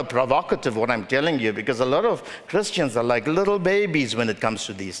is rather provocative, what I'm telling you, because a lot of Christians are like little babies when it comes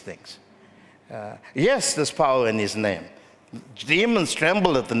to these things. Yes, there's power in his name. Demons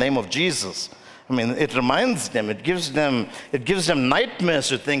tremble at the name of Jesus. I mean, it reminds them, it gives them nightmares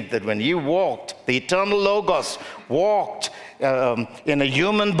to think that when he walked, the eternal Logos walked in a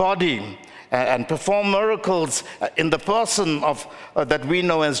human body and performed miracles in the person of that we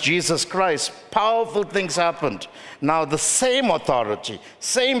know as Jesus Christ. Powerful things happened. Now the same authority,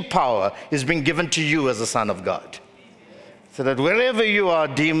 same power is being given to you as a son of God. So that wherever you are,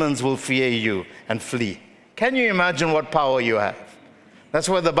 demons will fear you and flee. Can you imagine what power you have? That's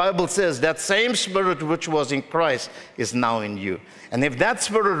why the Bible says that same spirit which was in Christ is now in you. And if that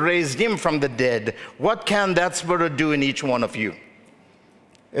spirit raised him from the dead, what can that spirit do in each one of you?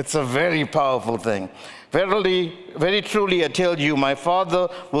 It's a very powerful thing. Verily, very truly, I tell you, my Father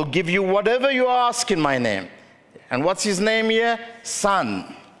will give you whatever you ask in my name. And what's his name here?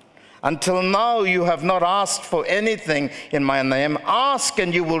 Son. Until now you have not asked for anything in my name. Ask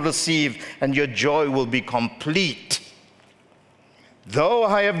and you will receive, and your joy will be complete. Though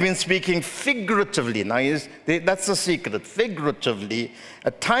I have been speaking figuratively, now that's the secret, figuratively,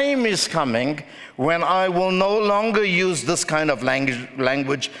 a time is coming when I will no longer use this kind of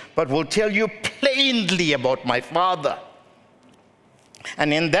language, but will tell you plainly about my Father.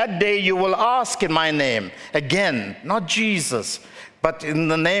 And in that day you will ask in my name, again, not Jesus, but in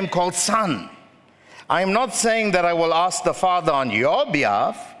the name called Son. I am not saying that I will ask the Father on your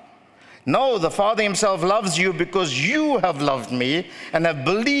behalf. No, the Father himself loves you because you have loved me and have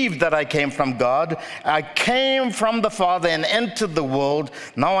believed that I came from God. I came from the Father and entered the world.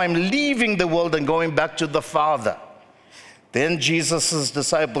 Now I'm leaving the world and going back to the Father. Then Jesus'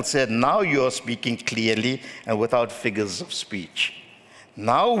 disciples said, now you are speaking clearly and without figures of speech.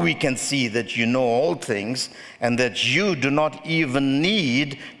 Now we can see that you know all things and that you do not even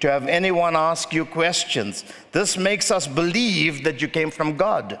need to have anyone ask you questions. This makes us believe that you came from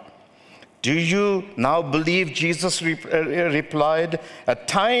God. Do you now believe? Jesus replied, a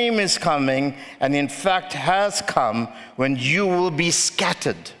time is coming, and in fact has come, when you will be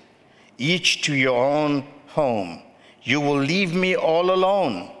scattered, each to your own home. You will leave me all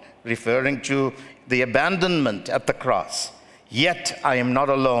alone, referring to the abandonment at the cross. Yet I am not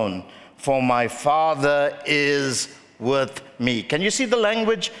alone, for my Father is with me. Can you see the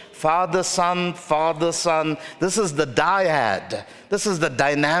language? Father, Son, Father, Son. This is the dyad. This is the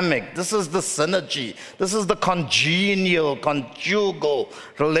dynamic. This is the synergy. This is the conjugal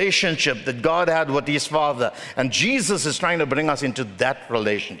relationship that God had with his Father. And Jesus is trying to bring us into that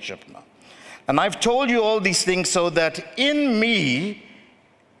relationship now. And I've told you all these things so that in me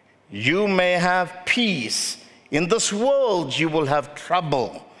you may have peace. In this world you will have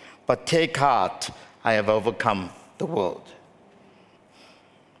trouble, but take heart, I have overcome the world.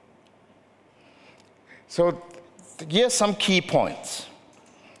 So here's some key points.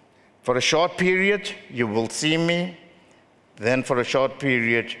 For a short period, you will see me. Then for a short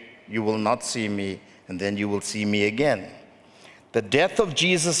period, you will not see me. And then you will see me again. The death of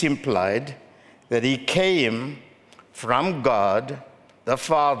Jesus implied that he came from God, the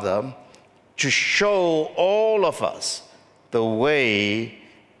Father, to show all of us the way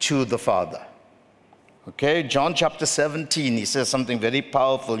to the Father. Okay, John chapter 17, he says something very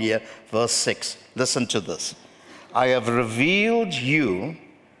powerful here, verse 6. Listen to this. I have revealed you.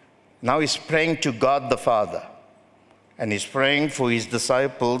 Now he's praying to God the Father. And he's praying for his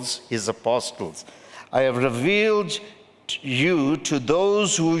disciples, his apostles. I have revealed you to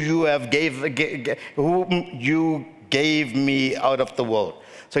those who whom you gave me out of the world.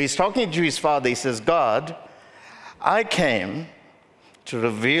 So he's talking to his Father. He says, God, I came to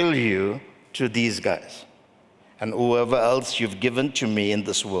reveal you to these guys and whoever else you've given to me in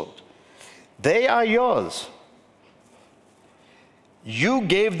this world. They are yours. You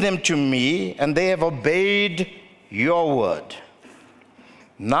gave them to me, and they have obeyed your word.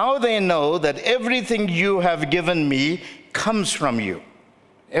 Now they know that everything you have given me comes from you.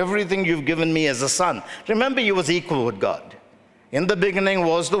 Everything you've given me as a son. Remember, he was equal with God. In the beginning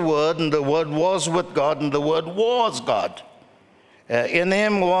was the Word, and the Word was with God, and the Word was God. In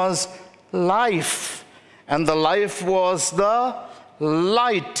him was life, and the life was the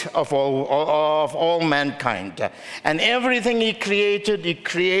light of all mankind. And everything he created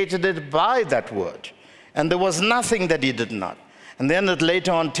it by that word. And there was nothing that he did not. And then it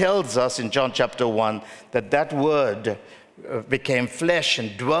later on tells us in John chapter 1 that that word became flesh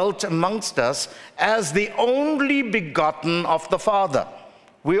and dwelt amongst us as the only begotten of the Father.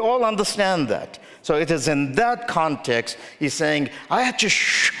 We all understand that. So it is in that context he's saying, I had to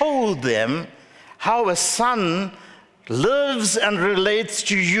show them how a son lives and relates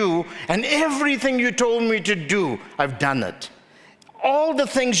to you, and everything you told me to do, I've done it. All the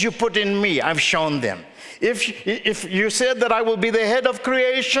things you put in me, I've shown them. If you said that I will be the head of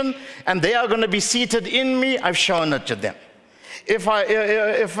creation and they are going to be seated in me, I've shown it to them.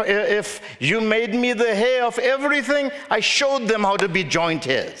 If you made me the hair of everything, I showed them how to be joint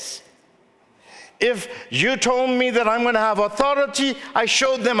hairs. If you told me that I'm going to have authority, I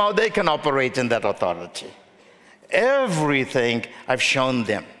showed them how they can operate in that authority. Everything I've shown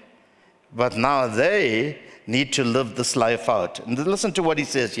them. But now they need to live this life out. And listen to what he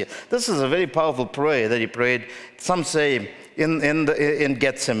says here. This is a very powerful prayer that he prayed, some say, in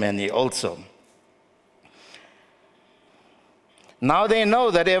Gethsemane also. Now they know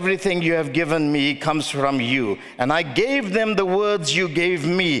that everything you have given me comes from you. And I gave them the words you gave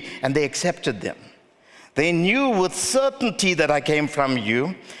me, and they accepted them. They knew with certainty that I came from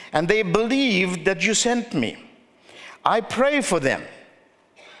you, and they believed that you sent me. I pray for them.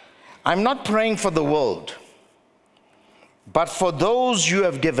 I'm not praying for the world, but for those you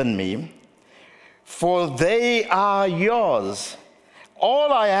have given me, for they are yours.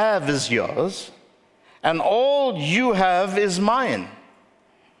 All I have is yours, and all you have is mine.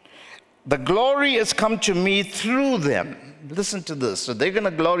 The glory has come to me through them. Listen to this. So they're going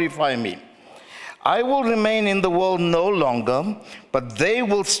to glorify me. I will remain in the world no longer, but they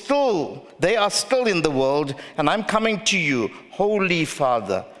are still in the world, and I'm coming to you. Holy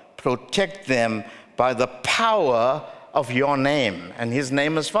Father, protect them by the power of your name. And his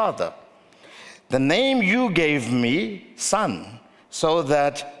name is Father. the name you gave me, Son, so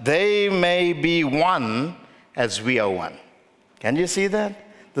that they may be one as we are one. Can you see that?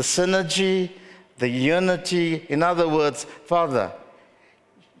 The synergy, the unity. In other words, Father,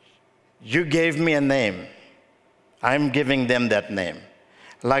 you gave me a name. I'm giving them that name.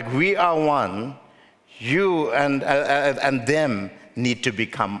 Like we are one, you and them need to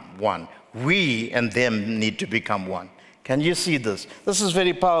become one. We and them need to become one. Can you see this? This is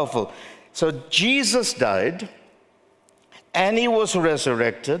very powerful. So Jesus died, and he was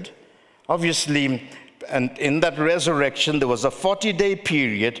resurrected. Obviously, and in that resurrection, there was a 40-day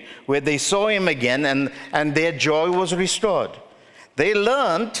period where they saw him again, and their joy was restored. They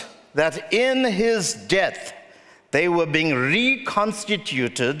learned that in his death, they were being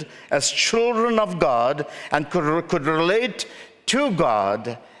reconstituted as children of God and could relate to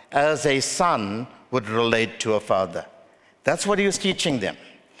God as a son would relate to a father. That's what he was teaching them.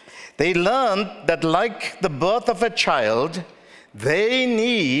 They learned that like the birth of a child, they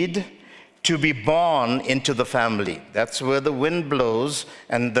need to be born into the family. That's where the wind blows,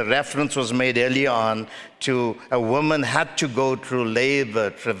 and the reference was made earlier on to a woman had to go through labor,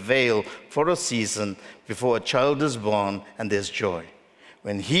 travail for a season before a child is born, and there's joy.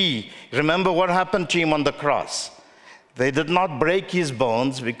 Remember what happened to him on the cross. They did not break his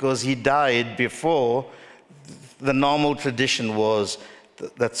bones because he died before. The normal tradition was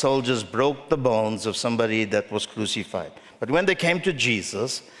that soldiers broke the bones of somebody that was crucified. But when they came to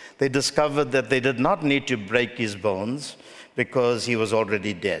Jesus, they discovered that they did not need to break his bones because he was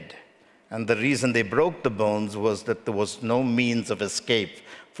already dead. And the reason they broke the bones was that there was no means of escape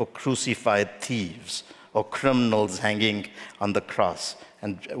for crucified thieves or criminals hanging on the cross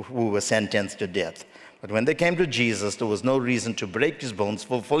and who were sentenced to death. But when they came to Jesus, there was no reason to break his bones,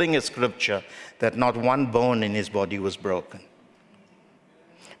 fulfilling a scripture that not one bone in his body was broken.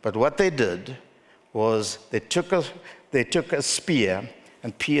 But what they did was they took a spear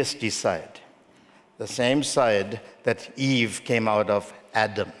and pierced his side, the same side that Eve came out of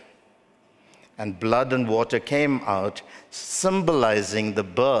Adam. And blood and water came out, symbolizing the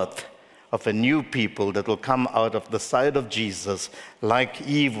birth of a new people that will come out of the side of Jesus, like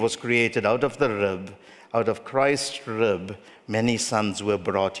Eve was created out of the rib. Out of Christ's rib, many sons were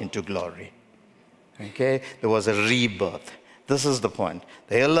brought into glory. Okay? There was a rebirth. This is the point.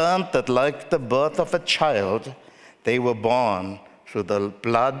 They learned that like the birth of a child, they were born through the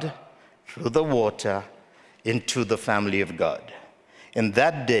blood, through the water, into the family of God. In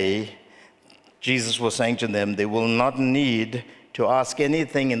that day, Jesus was saying to them, they will not need to ask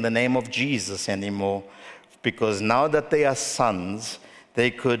anything in the name of Jesus anymore, because now that they are sons, they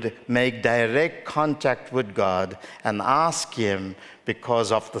could make direct contact with God and ask him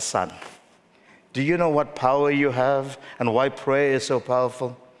because of the Son. Do you know what power you have and why prayer is so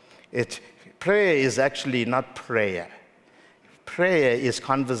powerful? Prayer is actually not prayer. Prayer is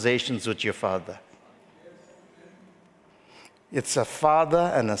conversations with your Father. It's a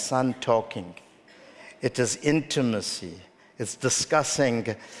father and a son talking. It is intimacy. It's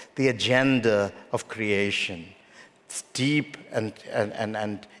discussing the agenda of creation. It's deep and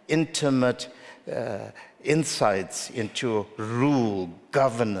intimate insights into rule,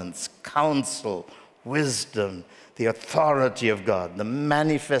 governance, counsel, wisdom, the authority of God, the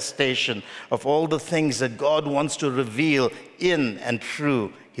manifestation of all the things that God wants to reveal in and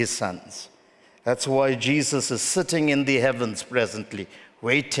through his sons. That's why Jesus is sitting in the heavens presently,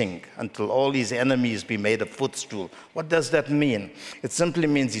 waiting until all his enemies be made a footstool. What does that mean? It simply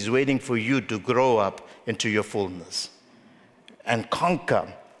means he's waiting for you to grow up into your fullness and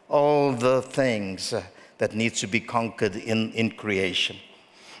conquer all the things that needs to be conquered in creation.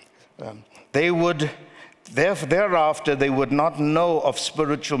 Thereafter, they would not know of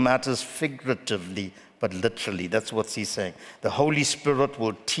spiritual matters figuratively, but literally. That's what he's saying. The Holy Spirit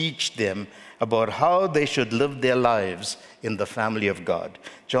will teach them about how they should live their lives in the family of God.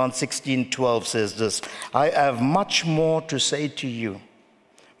 John 16:12 says this, I have much more to say to you,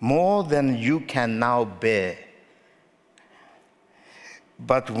 more than you can now bear.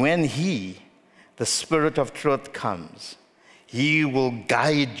 But when he, the Spirit of truth, comes, he will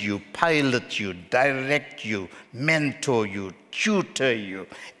guide you, pilot you, direct you, mentor you, tutor you,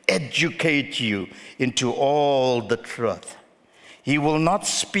 educate you into all the truth. He will not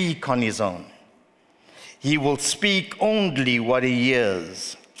speak on his own. He will speak only what he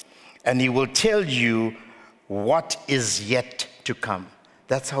hears, and he will tell you what is yet to come.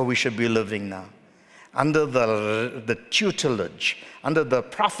 That's how we should be living now. Under the tutelage, under the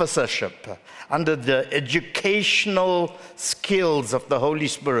professorship, under the educational skills of the Holy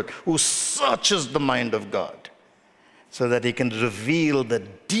Spirit, who searches the mind of God. so that he can reveal the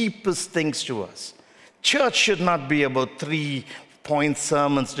deepest things to us. Church should not be about 3-point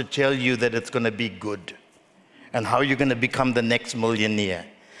sermons to tell you that it's going to be good and how you're going to become the next millionaire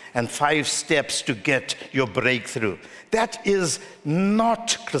and 5 steps to get your breakthrough. That is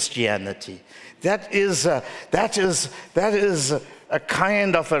not Christianity. That is a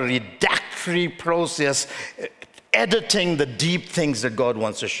kind of a redactory process, editing the deep things that God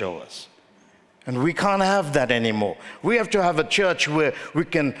wants to show us. And we can't have that anymore. We have to have a church where we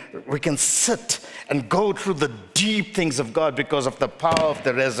can sit and go through the deep things of God because of the power of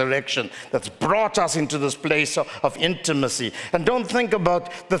the resurrection that's brought us into this place of intimacy. And don't think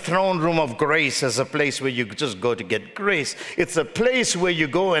about the throne room of grace as a place where you just go to get grace. It's a place where you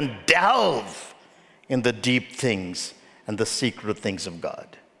go and delve in the deep things and the secret things of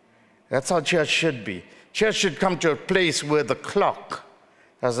God. That's how church should be. Church should come to a place where the clock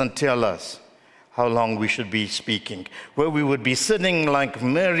doesn't tell us how long we should be speaking, where we would be sitting like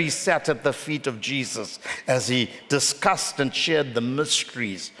Mary sat at the feet of Jesus as he discussed and shared the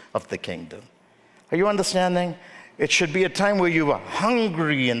mysteries of the kingdom. Are you understanding? It should be a time where you are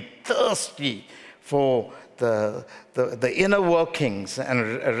hungry and thirsty for the inner workings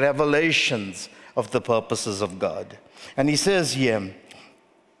and revelations of the purposes of God. And he says here,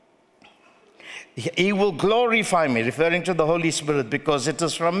 he will glorify me, referring to the Holy Spirit, because it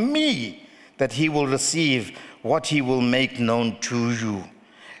is from me that he will receive what he will make known to you.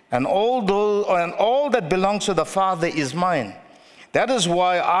 And all that belongs to the Father is mine. That is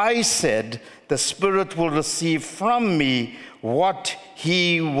why I said the Spirit will receive from me what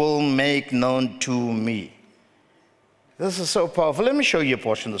he will make known to me. This is so powerful. Let me show you a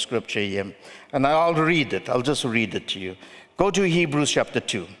portion of scripture here, and I'll read it. I'll just read it to you. Go to Hebrews chapter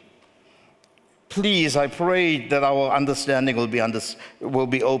 2. Please, I pray that our understanding will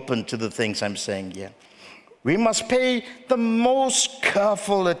be open to the things I'm saying here. We must pay the most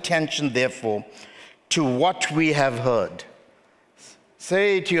careful attention, therefore, to what we have heard.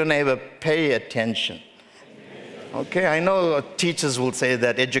 Say to your neighbor, pay attention. Okay, I know teachers will say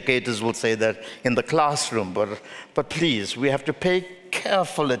that, educators will say that in the classroom, but please, we have to pay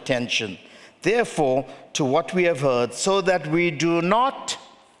careful attention, therefore, to what we have heard, so that we do not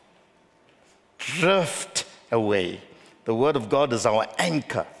drift away. The word of God is our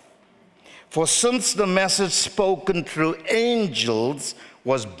anchor. For since the message spoken through angels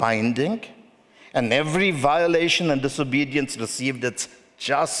was binding, and every violation and disobedience received its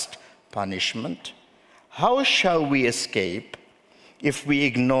just punishment, how shall we escape if we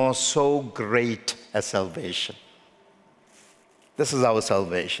ignore so great a salvation? This is our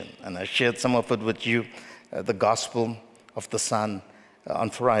salvation, and I shared some of it with you, the gospel of the Son on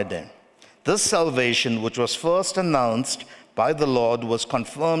Friday. This salvation, which was first announced by the Lord, was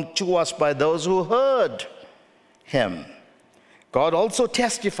confirmed to us by those who heard him. God also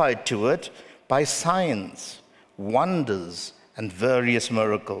testified to it by signs, wonders, and various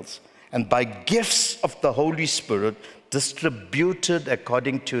miracles, and by gifts of the Holy Spirit distributed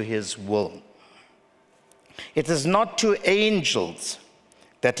according to his will. It is not to angels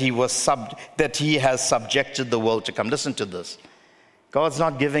that he has subjected the world to come. Listen to this. God's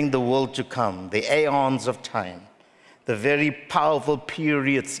not giving the world to come, the aeons of time, the very powerful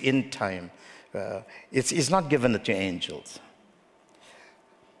periods in time. It's not given it to angels.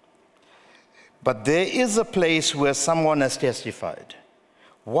 But there is a place where someone has testified.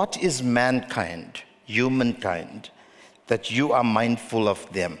 What is mankind, humankind, that you are mindful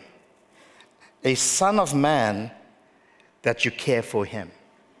of them? A son of man, that you care for him.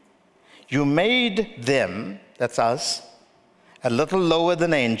 You made them, that's us, a little lower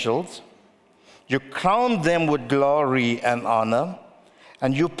than angels. You crowned them with glory and honor,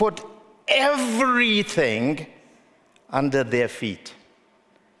 and you put everything under their feet.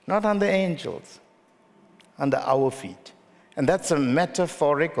 Not under angels, under our feet. And that's a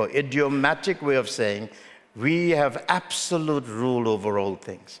metaphoric or idiomatic way of saying we have absolute rule over all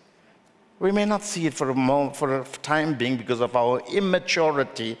things. We may not see it for a time being because of our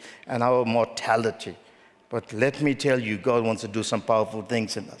immaturity and our mortality. But let me tell you, God wants to do some powerful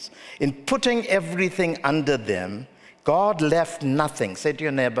things in us. In putting everything under them, God left nothing. Say to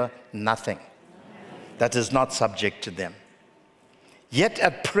your neighbor, nothing. That is not subject to them. Yet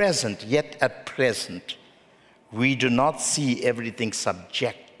at present, we do not see everything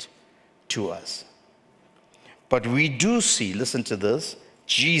subject to us. But we do see, listen to this,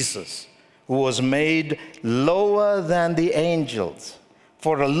 Jesus, who was made lower than the angels,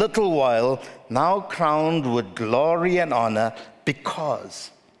 for a little while, now crowned with glory and honor,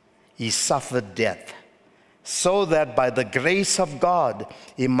 because he suffered death, so that by the grace of God,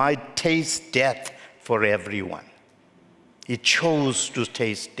 he might taste death for everyone. He chose to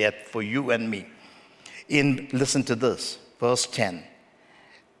taste death for you and me. Listen to this, verse 10.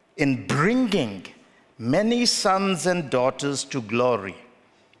 In bringing many sons and daughters to glory,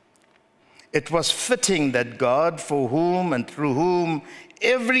 it was fitting that God, for whom and through whom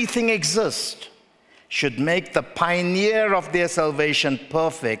everything exists, should make the pioneer of their salvation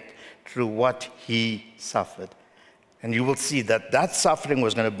perfect through what he suffered. And you will see that that suffering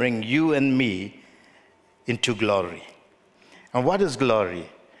was going to bring you and me into glory. And what is glory?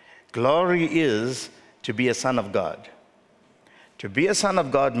 Glory is to be a son of God. To be a son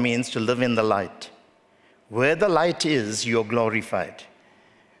of God means to live in the light. Where the light is, you're glorified.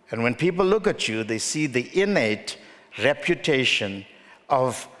 And when people look at you, they see the innate reputation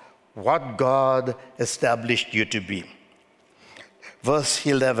of what God established you to be. Verse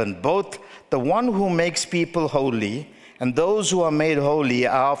 11, both the one who makes people holy and those who are made holy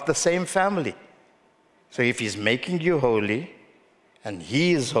are of the same family. So if he's making you holy and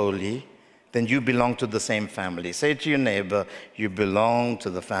he is holy, then you belong to the same family. Say to your neighbor, you belong to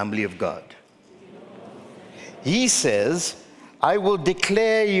the family of God. He says, I will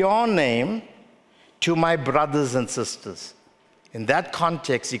declare your name to my brothers and sisters. In that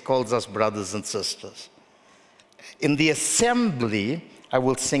context, he calls us brothers and sisters. In the assembly, I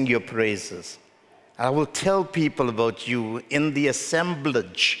will sing your praises. I will tell people about you in the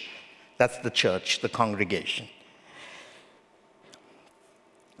assemblage. That's the church, the congregation.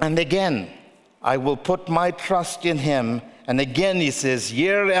 And again, I will put my trust in him. And again, he says,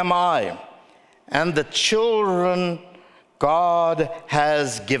 here am I, and the children God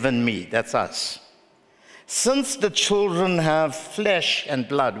has given me. That's us. Since the children have flesh and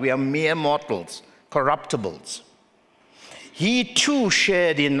blood, we are mere mortals, corruptibles. He too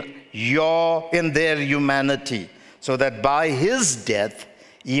shared in their humanity, so that by his death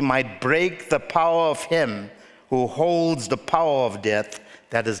he might break the power of him who holds the power of death,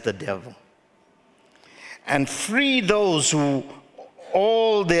 that is the devil, and free those who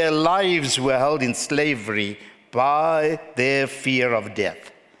all their lives were held in slavery by their fear of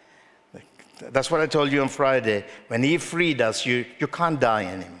death. That's what I told you on Friday. When he freed us, you can't die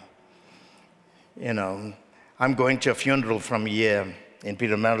anymore. You know, I'm going to a funeral from here in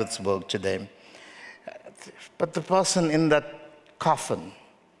Peter Maritzburg today. But the person in that coffin,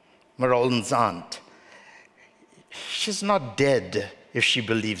 Marolden's aunt, she's not dead if she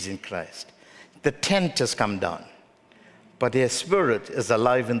believes in Christ. The tent has come down, but her spirit is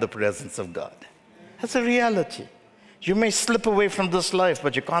alive in the presence of God. That's a reality. You may slip away from this life,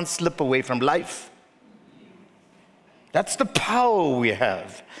 but you can't slip away from life. That's the power we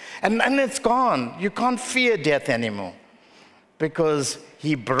have. And it's gone. You can't fear death anymore because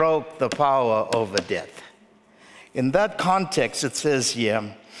he broke the power over death. In that context, it says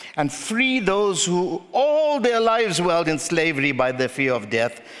here, and free those who all their lives were held in slavery by the fear of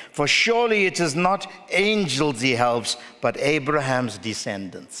death, for surely it is not angels he helps, but Abraham's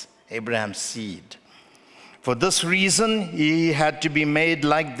descendants, Abraham's seed. For this reason, he had to be made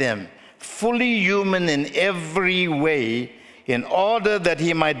like them, fully human in every way, in order that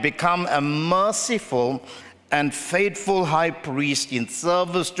he might become a merciful and faithful high priest in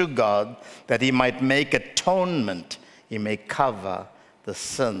service to God, that he might make atonement, he may cover the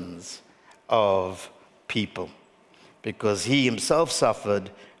sins of people. Because he himself suffered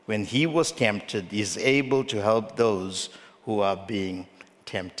when he was tempted, he is able to help those who are being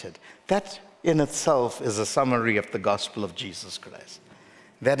tempted. That in itself is a summary of the gospel of Jesus Christ.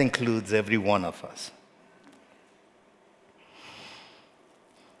 That includes every one of us.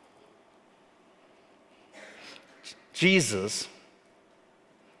 Jesus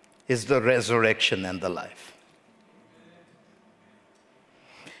is the resurrection and the life.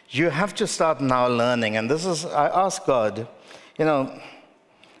 You have to start now learning, and this is, I asked God, you know,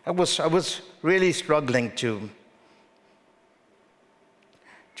 I was really struggling to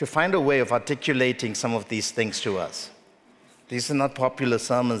find a way of articulating some of these things to us. These are not popular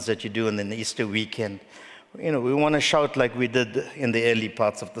sermons that you do in the Easter weekend. You know, we want to shout like we did in the early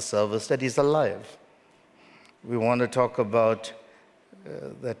parts of the service that he's alive. We want to talk about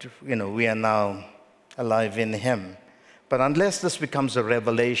that, you know, we are now alive in him. But unless this becomes a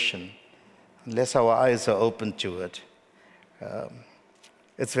revelation, unless our eyes are open to it,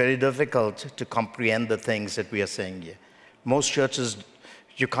 it's very difficult to comprehend the things that we are saying here. Most churches,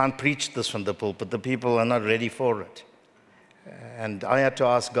 you can't preach this from the pulpit. The people are not ready for it. And I had to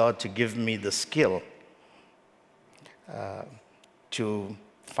ask God to give me the skill to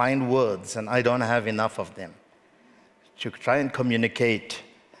find words, and I don't have enough of them, to try and communicate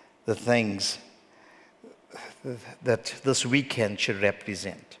the things that this weekend should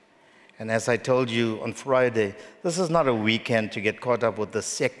represent. And as I told you on Friday, this is not a weekend to get caught up with the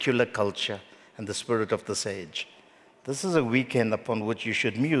secular culture and the spirit of this age. This is a weekend upon which you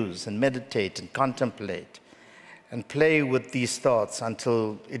should muse and meditate and contemplate and play with these thoughts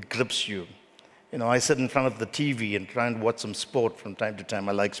until it grips you. You know, I sit in front of the TV and try and watch some sport from time to time.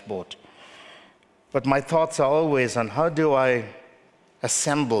 I like sport. But my thoughts are always on how do I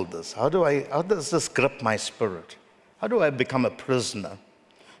assemble this? How does this grip my spirit? How do I become a prisoner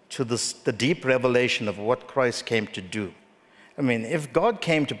to the deep revelation of what Christ came to do? I mean, if God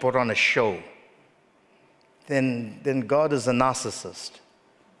came to put on a show, then God is a narcissist.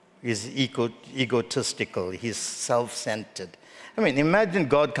 He's egotistical. He's self-centered. I mean, imagine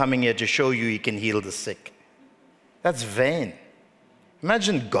God coming here to show you he can heal the sick. That's vain.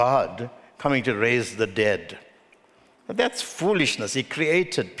 Imagine God coming to raise the dead. But that's foolishness. He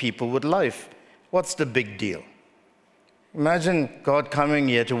created people with life. What's the big deal? Imagine God coming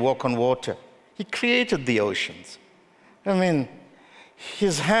here to walk on water. He created the oceans. I mean,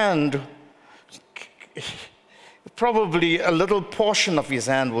 his hand, probably a little portion of his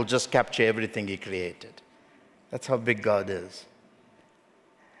hand will just capture everything he created. That's how big God is.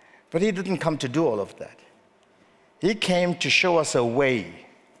 But he didn't come to do all of that. He came to show us a way.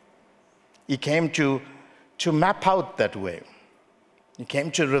 He came to map out that way. He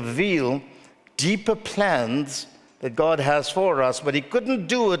came to reveal deeper plans that God has for us, but he couldn't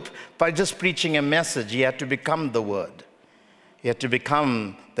do it by just preaching a message. He had to become the word. He had to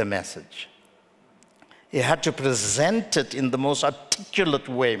become the message. He had to present it in the most articulate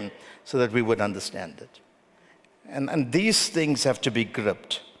way so that we would understand it. And these things have to be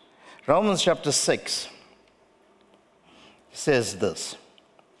gripped. Romans chapter 6 says this,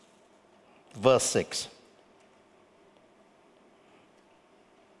 verse 6.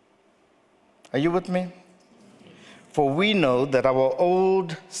 Are you with me? For we know that our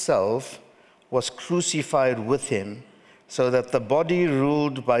old self was crucified with him, so that the body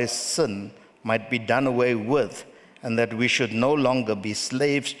ruled by sin might be done away with, and that we should no longer be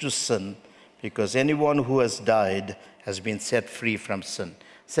slaves to sin, because anyone who has died has been set free from sin.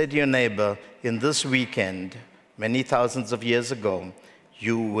 Say to your neighbor, in this weekend, many thousands of years ago,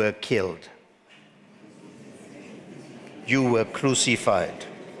 you were killed. You were crucified.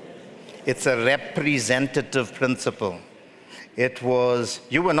 It's a representative principle. It was,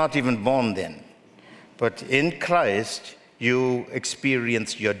 you were not even born then, but in Christ, you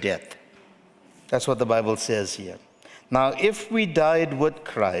experienced your death. That's what the Bible says here. Now, if we died with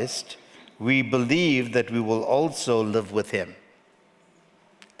Christ, we believe that we will also live with him.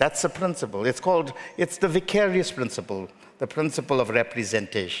 That's a principle. It's the vicarious principle, the principle of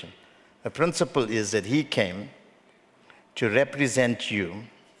representation. The principle is that he came to represent you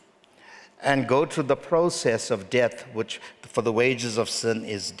and go through the process of death, which for the wages of sin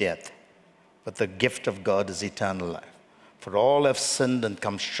is death. But the gift of God is eternal life. For all have sinned and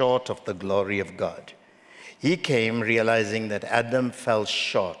come short of the glory of God. He came realizing that Adam fell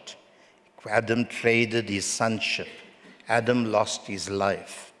short. Adam traded his sonship. Adam lost his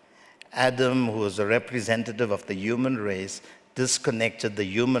life. Adam, who was a representative of the human race, disconnected the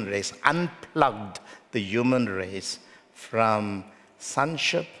human race, unplugged the human race from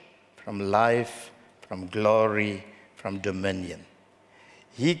sonship, from life, from glory, from dominion.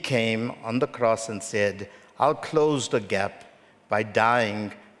 He came on the cross and said, I'll close the gap by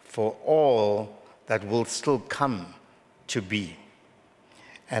dying for all that will still come to be.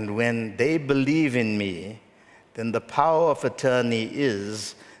 And when they believe in me, then the power of attorney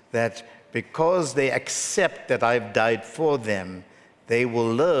is that because they accept that I've died for them, they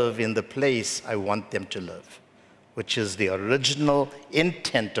will live in the place I want them to live, which is the original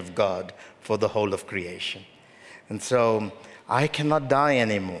intent of God for the whole of creation. And so I cannot die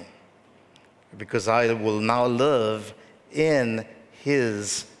anymore because I will now live in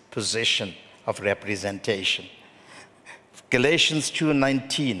his position of representation. Galatians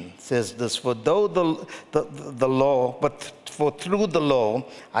 2:19 says this, for though the law, but for through the law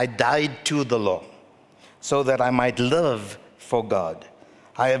I died to the law, so that I might live for God.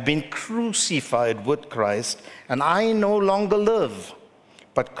 I have been crucified with Christ, and I no longer live,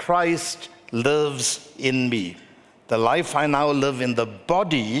 but Christ lives in me. The life I now live in the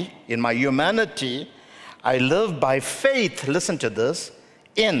body, in my humanity, I live by faith, listen to this,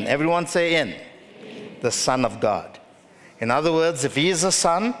 in, everyone say in, the Son of God. In other words, if he is a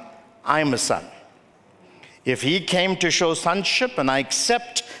son, I'm a son. If he came to show sonship, and I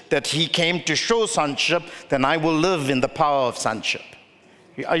accept that he came to show sonship, then I will live in the power of sonship.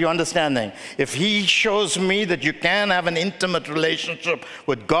 Are you understanding? If he shows me that you can have an intimate relationship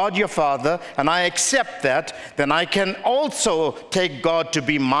with God your Father, and I accept that, then I can also take God to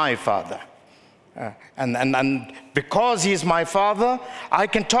be my Father. And because he's my Father, I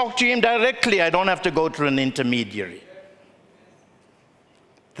can talk to him directly. I don't have to go through an intermediary.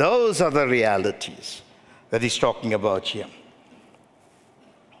 Those are the realities that he's talking about here.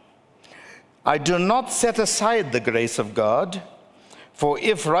 I do not set aside the grace of God, for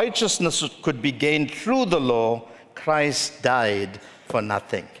if righteousness could be gained through the law, Christ died for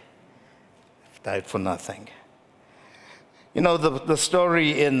nothing. Died for nothing. You know, the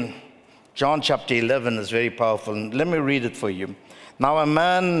story in John chapter 11 is very powerful. Let me read it for you. Now a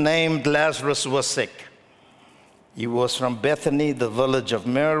man named Lazarus was sick. He was from Bethany, the village of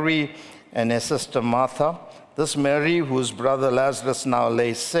Mary and her sister Martha. This Mary, whose brother Lazarus now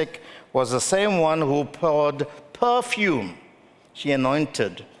lay sick, was the same one who poured perfume. She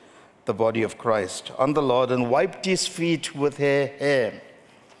anointed the body of Christ on the Lord and wiped his feet with her hair.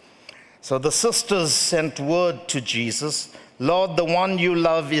 So the sisters sent word to Jesus, Lord, the one you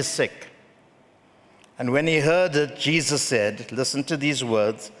love is sick. And when he heard it, Jesus said, listen to these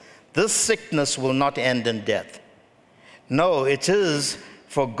words, this sickness will not end in death. No, it is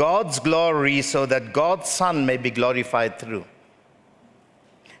for God's glory, so that God's Son may be glorified through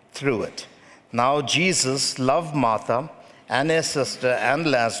it. Now Jesus loved Martha and her sister and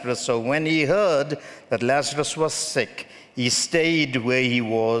Lazarus, so when he heard that Lazarus was sick, he stayed where he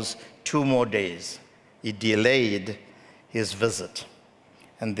was 2 more days. He delayed his visit.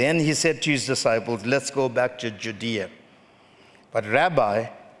 And then he said to his disciples, let's go back to Judea. But Rabbi,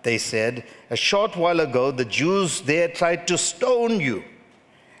 they said, a short while ago the Jews there tried to stone you,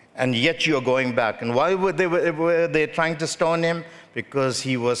 and yet you are going back. And why were they trying to stone him? Because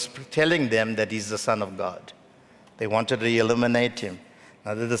he was telling them that he's the Son of God. They wanted to eliminate him.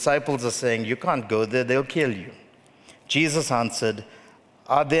 Now the disciples are saying, you can't go there, they'll kill you. Jesus answered,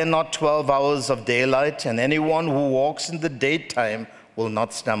 are there not 12 hours of daylight? And anyone who walks in the daytime will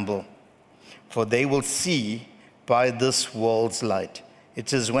not stumble, for they will see by this world's light.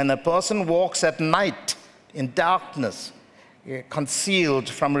 It is when a person walks at night in darkness, concealed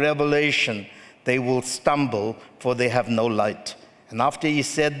from revelation, they will stumble, for they have no light. And after he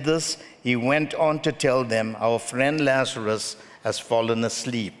said this, he went on to tell them, our friend Lazarus has fallen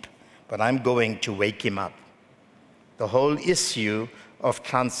asleep, but I'm going to wake him up. The whole issue of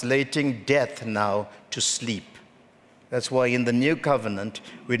translating death now to sleep. That's why in the New Covenant,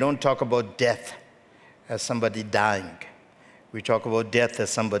 we don't talk about death as somebody dying. We talk about death as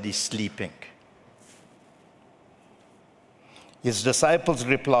somebody sleeping. His disciples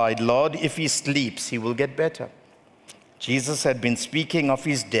replied, Lord, if he sleeps, he will get better. Jesus had been speaking of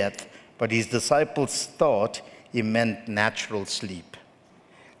his death, but his disciples thought he meant natural sleep.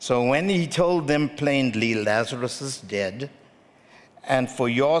 So when he told them plainly, Lazarus is dead, and for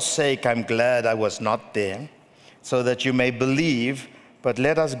your sake I'm glad I was not there, so that you may believe, but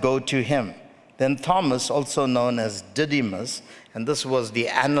let us go to him. Then Thomas, also known as Didymus, and this was the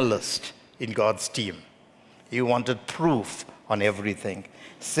analyst in God's team, he wanted proof on everything,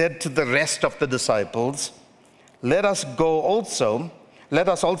 said to the rest of the disciples, let us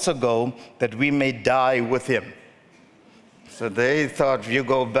also go that we may die with him. So they thought, if you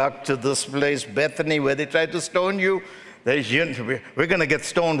go back to this place, Bethany, where they tried to stone you, we're going to get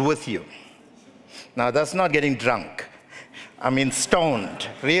stoned with you. Now, that's not getting drunk. I mean, stoned,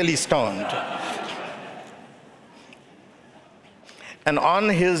 really stoned. And on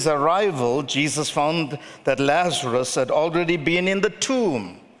his arrival, Jesus found that Lazarus had already been in the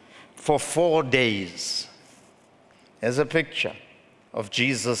tomb for 4 days. There's a picture of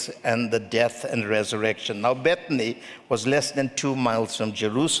Jesus and the death and resurrection. Now, Bethany was less than 2 miles from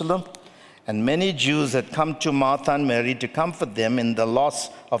Jerusalem, and many Jews had come to Martha and Mary to comfort them in the loss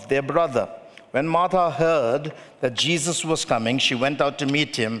of their brother. When Martha heard that Jesus was coming, she went out to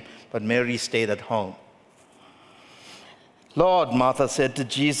meet him, but Mary stayed at home. Lord, Martha said to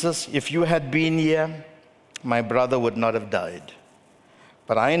Jesus, if you had been here, my brother would not have died.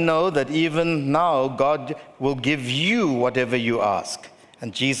 But I know that even now God will give you whatever you ask.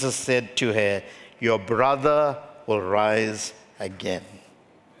 And Jesus said to her, your brother will rise again.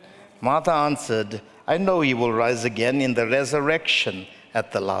 Martha answered, I know he will rise again in the resurrection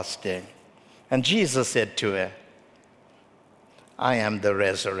at the last day. And Jesus said to her, I am the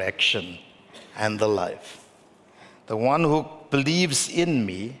resurrection and the life. The one who believes in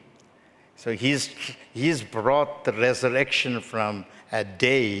me, so he's brought the resurrection from a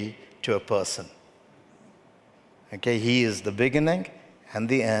day to a person. Okay, he is the beginning and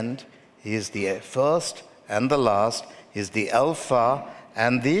the end. He is the first and the last. He is the Alpha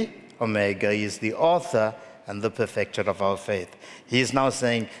and the Omega. He is the author and the perfecter of our faith. He is now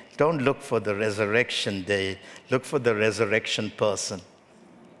saying, don't look for the resurrection day, look for the resurrection person.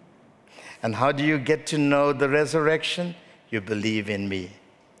 And how do you get to know the resurrection? You believe in me.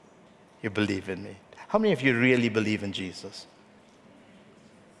 You believe in me. How many of you really believe in Jesus?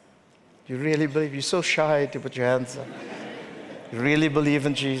 You really believe? You're so shy to put your hands up. You really believe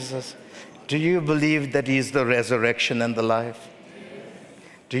in Jesus? Do you believe that He's the resurrection and the life?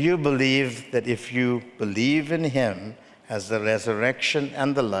 Do you believe that if you believe in Him as the resurrection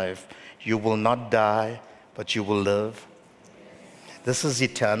and the life, you will not die, but you will live? This is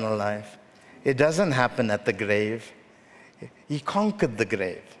eternal life. It doesn't happen at the grave. He conquered the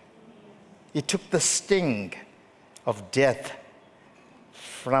grave. He took the sting of death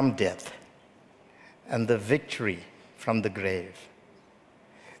from death and the victory from the grave.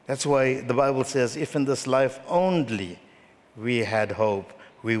 That's why the Bible says, if in this life only we had hope,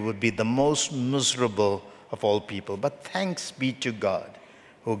 we would be the most miserable of all people. But thanks be to God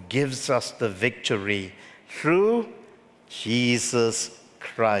who gives us the victory through Jesus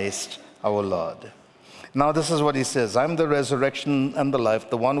Christ our Lord. Now this is what he says, I'm the resurrection and the life.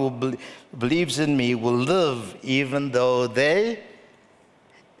 The one who believes in me will live even though they,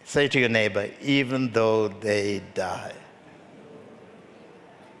 say to your neighbor, even though they die.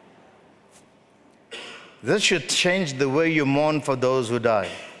 This should change the way you mourn for those who die.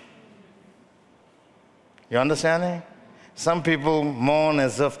 You understanding? Some people mourn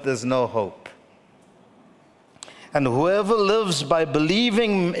as if there's no hope. And whoever lives by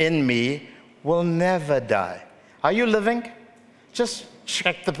believing in me will never die. Are you living? Just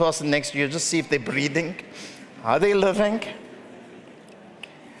check the person next to you, just see if they're breathing. Are they living?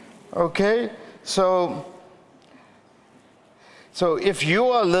 Okay, so if you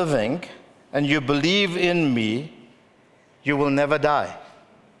are living and you believe in me, you will never die.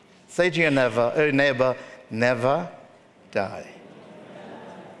 Say to your neighbor, never die.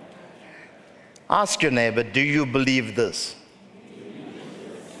 Ask your neighbor, do you believe this?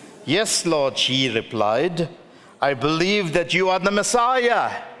 Yes, Lord, he replied, I believe that you are the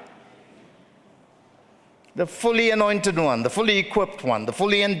Messiah, the fully anointed one, the fully equipped one, the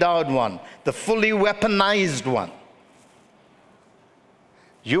fully endowed one, the fully weaponized one.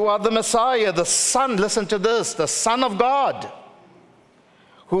 You are the Messiah, the Son, listen to this, the Son of God,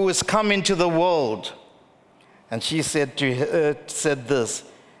 who is come into the world. And she said this.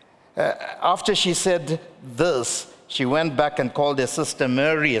 After she said this, she went back and called her sister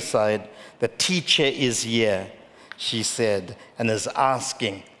Mary aside. The teacher is here, she said, and is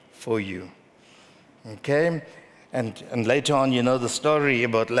asking for you. Okay? And later on, you know the story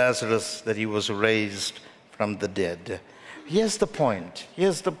about Lazarus, that he was raised from the dead. Here's the point.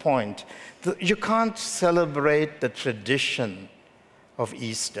 Here's the point. You can't celebrate the tradition of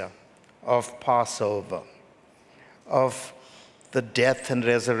Easter, of Passover, of the death and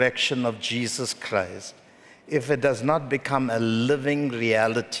resurrection of Jesus Christ if it does not become a living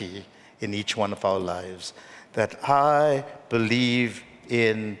reality in each one of our lives, that I believe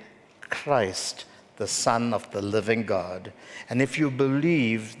in Christ, the Son of the living God. And if you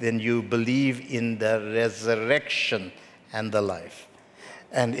believe, then you believe in the resurrection and the life.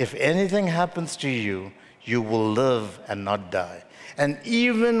 And if anything happens to you, you will live and not die. And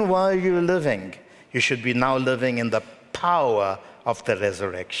even while you're living, you should be now living in the power of the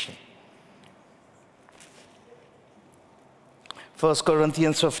resurrection. 1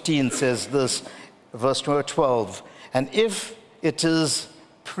 Corinthians 15 says this, verse 12, and if it is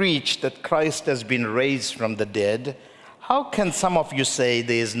preached that Christ has been raised from the dead, how can some of you say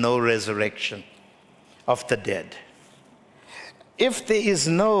there is no resurrection of the dead? If there is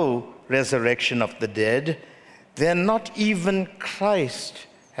no resurrection of the dead, then not even Christ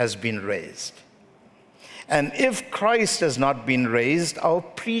has been raised. And if Christ has not been raised, our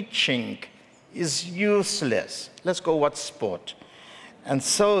preaching is useless. Let's go watch sport. And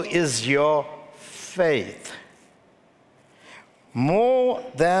so is your faith. More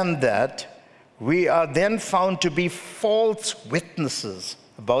than that, we are then found to be false witnesses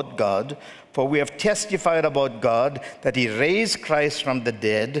about God, for we have testified about God that he raised Christ from the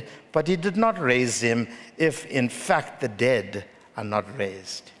dead, but he did not raise him if in fact the dead are not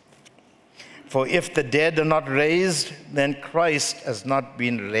raised. For if the dead are not raised, then Christ has not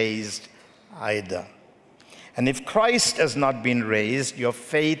been raised either. And if Christ has not been raised, your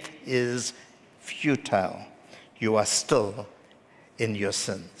faith is futile. You are still in your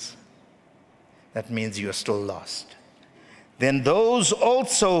sins. That means you are still lost. Then those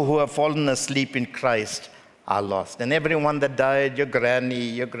also who have fallen asleep in Christ are lost. And everyone that died, your granny,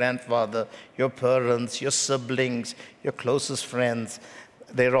 your grandfather, your parents, your siblings, your closest friends,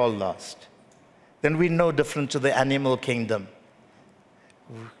 they're all lost. Then we're no different to the animal kingdom.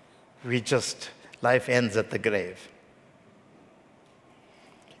 Life ends at the grave.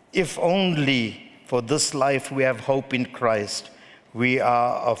 If only for this life we have hope in Christ, we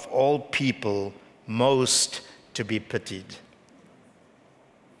are of all people most to be pitied.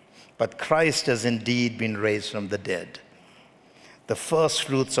 But Christ has indeed been raised from the dead, the first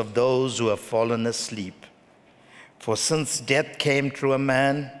fruits of those who have fallen asleep. For since death came through a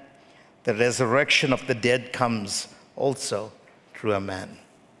man, the resurrection of the dead comes also through a man.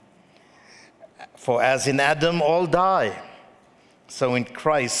 For as in Adam all die, so in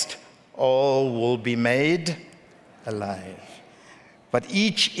Christ all will be made alive. But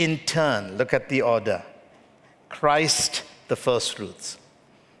each in turn, look at the order. Christ, the first fruits.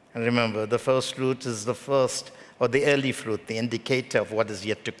 And remember, the first fruit is the first, or the early fruit, the indicator of what is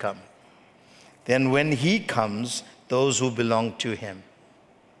yet to come. Then when he comes, those who belong to him.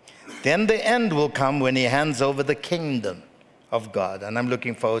 Then the end will come when he hands over the kingdom of God. And I'm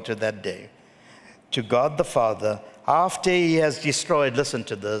looking forward to that day. To God the Father, after he has destroyed, listen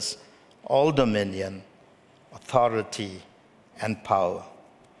to this, all dominion, authority, and power.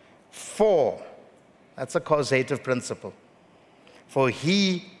 For, that's a causative principle. For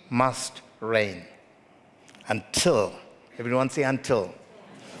he must reign until, everyone say until,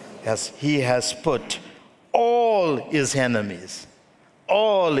 as he has put all his enemies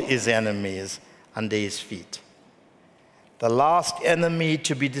under his feet. The last enemy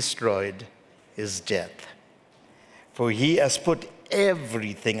to be destroyed is death. For he has put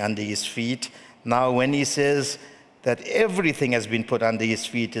everything under his feet. Now when he says that everything has been put under his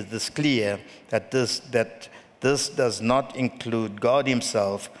feet, it is clear that this does not include God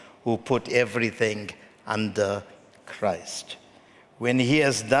himself, who put everything under Christ. When he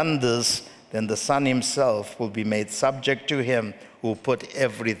has done this, then the Son himself will be made subject to him who put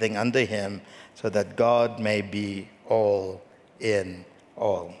everything under him, so that God may be all in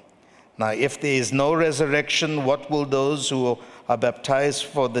all. Now, if there is no resurrection, what will those who are baptized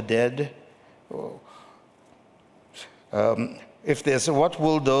for the dead? What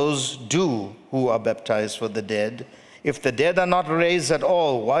will those do who are baptized for the dead? If the dead are not raised at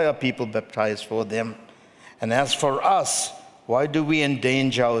all, why are people baptized for them? And as for us, why do we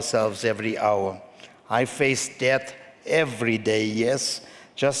endanger ourselves every hour? I face death every day, yes,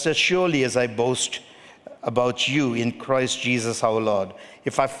 just as surely as I boast about you in Christ Jesus our Lord.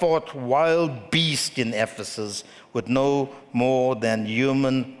 If I fought wild beasts in Ephesus with no more than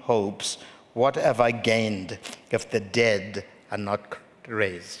human hopes, what have I gained if the dead are not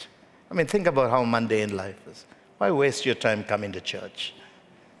raised? I mean, think about how mundane life is. Why waste your time coming to church?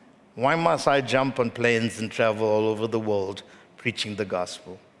 Why must I jump on planes and travel all over the world preaching the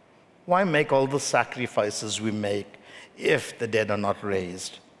gospel? Why make all the sacrifices we make if the dead are not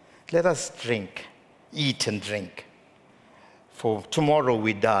raised? Let us drink, eat and drink. For tomorrow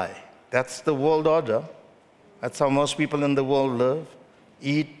we die. That's the world order. That's how most people in the world live.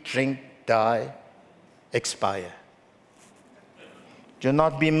 Eat, drink, die, expire. Do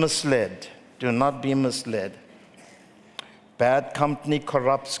not be misled. Do not be misled. Bad company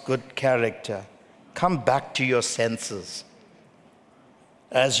corrupts good character. Come back to your senses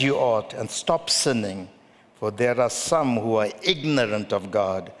as you ought and stop sinning, for there are some who are ignorant of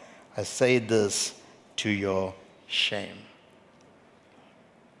God. I say this to your shame.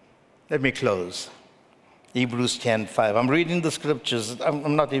 Let me close. Hebrews 10:5. I'm reading the scriptures.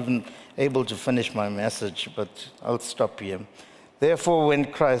 I'm not even able to finish my message, but I'll stop here. Therefore, when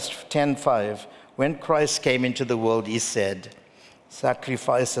Christ, 10:5, when Christ came into the world, he said,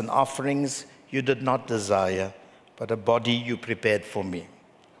 sacrifice and offerings you did not desire, but a body you prepared for me.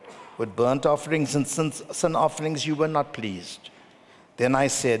 With burnt offerings and sin offerings you were not pleased. Then I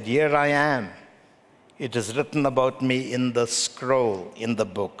said, here I am. It is written about me in the scroll, in the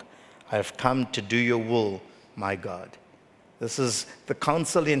book. I have come to do your will, my God. This is the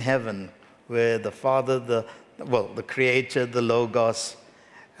council in heaven where the Father, the Creator, the Logos,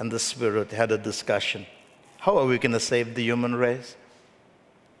 and the Spirit had a discussion. How are we going to save the human race?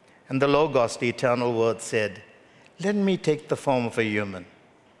 And the Logos, the eternal word, said, let me take the form of a human.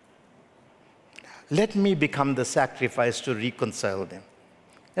 Let me become the sacrifice to reconcile them.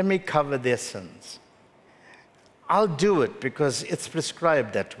 Let me cover their sins. I'll do it because it's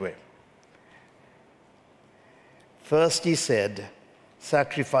prescribed that way. First he said,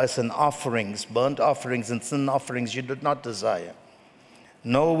 sacrifice and offerings, burnt offerings and sin offerings you did not desire.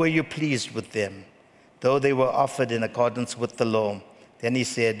 Nor were you pleased with them, though they were offered in accordance with the law. Then he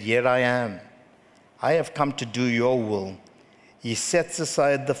said, here I am. I have come to do your will. He sets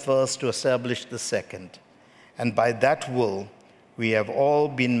aside the first to establish the second. And by that will, we have all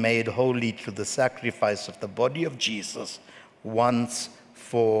been made holy through the sacrifice of the body of Jesus once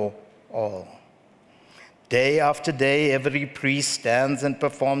for all. Day after day, every priest stands and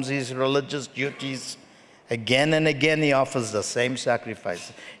performs his religious duties. Again and again, he offers the same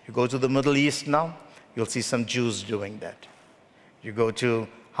sacrifice. You go to the Middle East now, you'll see some Jews doing that. You go to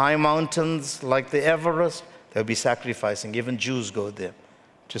high mountains like the Everest, they'll be sacrificing. Even Jews go there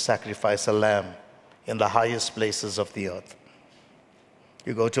to sacrifice a lamb in the highest places of the earth.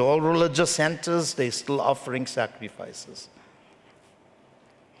 You go to all religious centers, they're still offering sacrifices.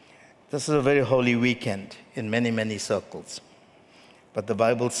 This is a very holy weekend in many, many circles. But the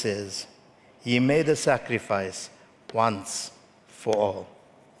Bible says, he made a sacrifice once for all.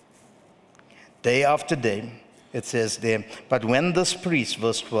 Day after day, it says there, but when this priest,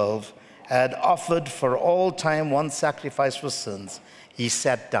 verse 12, had offered for all time one sacrifice for sins, he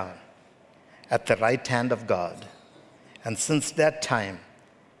sat down at the right hand of God. And since that time,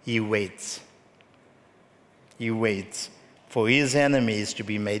 he waits. He waits for his enemies to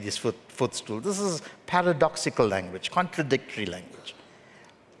be made his footstool. This is paradoxical language, contradictory language.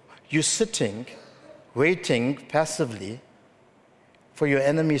 You're sitting, waiting passively for your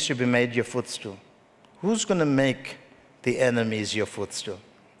enemies to be made your footstool. Who's going to make the enemies your footstool?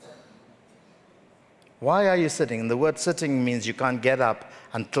 Why are you sitting? And the word sitting means you can't get up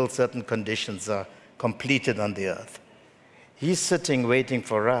until certain conditions are completed on the earth. He's sitting waiting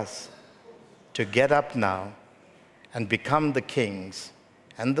for us to get up now and become the kings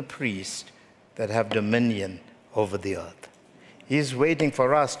and the priests that have dominion over the earth. He's waiting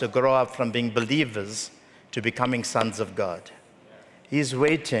for us to grow up from being believers to becoming sons of God. He's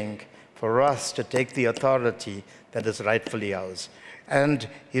waiting for us to take the authority that is rightfully ours. And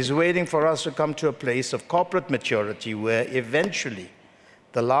he's waiting for us to come to a place of corporate maturity where eventually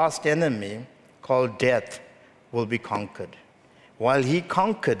the last enemy, called death, will be conquered. While he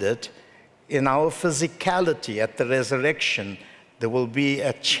conquered it, in our physicality at the resurrection, there will be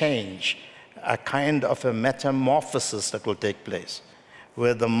a change, a kind of a metamorphosis that will take place,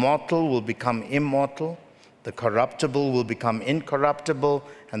 where the mortal will become immortal, the corruptible will become incorruptible,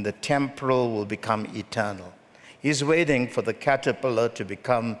 and the temporal will become eternal. He's waiting for the caterpillar to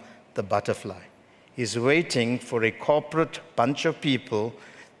become the butterfly. He's waiting for a corporate bunch of people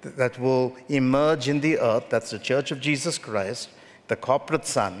that will emerge in the earth. That's the Church of Jesus Christ, the corporate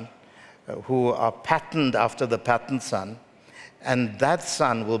son, who are patterned after the patterned son. And that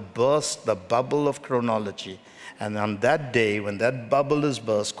son will burst the bubble of chronology. And on that day, when that bubble is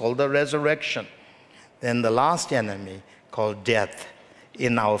burst, called the resurrection, then the last enemy, called death,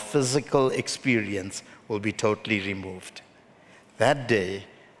 in our physical experience will be totally removed. That day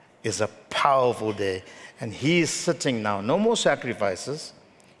is a powerful day. And he is sitting now, no more sacrifices.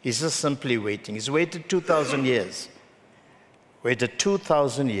 He's just simply waiting. He's waited 2,000 years. Waited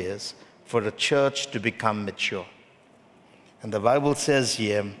 2,000 years for the church to become mature. And the Bible says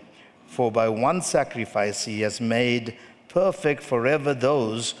here, for by one sacrifice he has made perfect forever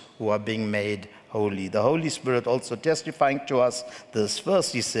those who are being made holy. The Holy Spirit also testifying to us this.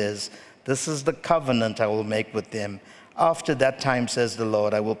 First he says, this is the covenant I will make with them. After that time, says the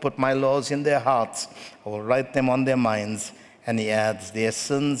Lord, I will put my laws in their hearts. I will write them on their minds. And he adds, their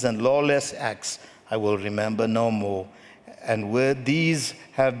sins and lawless acts I will remember no more. And where these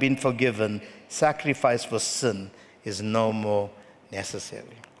have been forgiven, sacrifice for sin is no more necessary.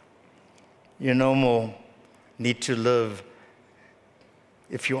 You no more need to live.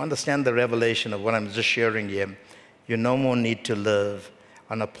 If you understand the revelation of what I'm just sharing here, you no more need to live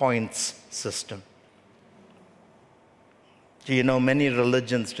on a points system. Do you know many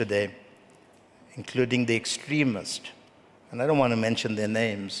religions today, including the extremist, and I don't want to mention their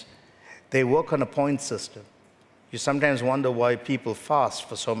names, they work on a point system. You sometimes wonder why people fast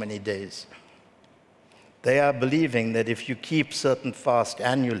for so many days. They are believing that if you keep certain fast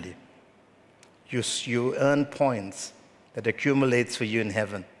annually, you earn points that accumulates for you in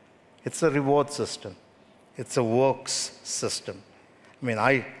heaven. It's a reward system. It's a works system. I mean,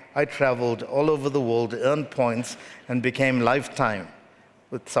 I traveled all over the world, earned points, and became lifetime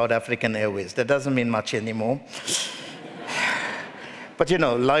with South African Airways. That doesn't mean much anymore. But you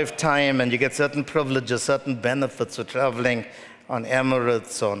know, lifetime, and you get certain privileges, certain benefits for traveling on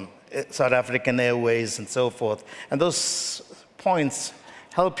Emirates, on South African Airways, and so forth. And those points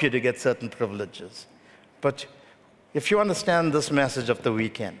help you to get certain privileges. But if you understand this message of the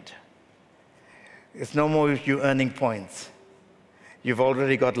weekend, it's no more you earning points. You've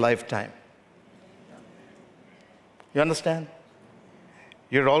already got lifetime. You understand?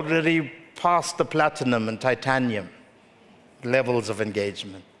 You're already past the platinum and titanium levels of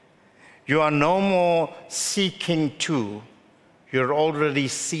engagement. You are no more seeking to, you're already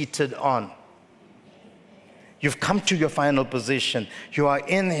seated on. You've come to your final position. You are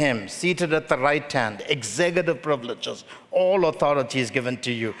in him, seated at the right hand, executive privileges. All authority is given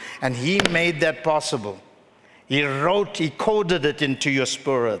to you. And he made that possible. He coded it into your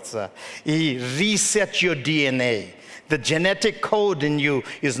spirits. He reset your DNA. The genetic code in you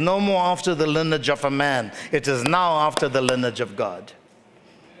is no more after the lineage of a man. It is now after the lineage of God.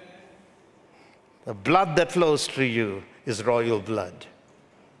 The blood that flows through you is royal blood.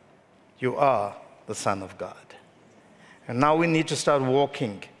 You are the Son of God. And now we need to start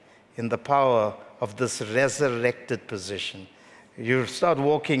walking in the power of this resurrected position. You start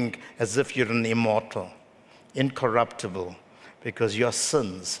walking as if you're an immortal, incorruptible, because your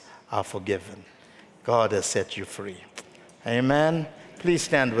sins are forgiven. God has set you free. Amen. Please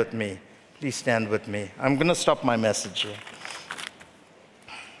stand with me. Please stand with me. I'm going to stop my message here.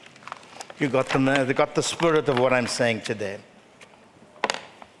 You got the spirit of what I'm saying today.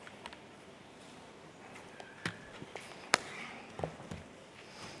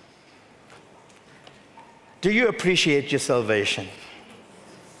 Do you appreciate your salvation?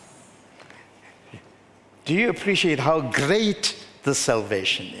 Do you appreciate how great this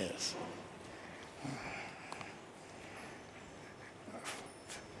salvation is?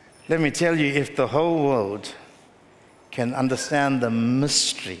 Let me tell you, if the whole world can understand the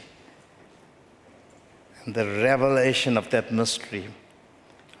mystery and the revelation of that mystery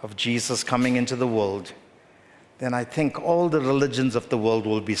of Jesus coming into the world, then I think all the religions of the world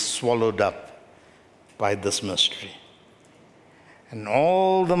will be swallowed up by this mystery. And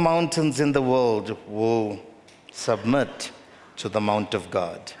all the mountains in the world will submit to the Mount of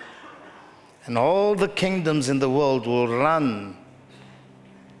God. And all the kingdoms in the world will run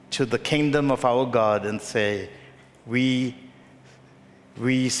to the kingdom of our God and say, we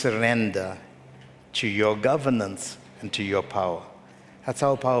surrender to your governance and to your power. That's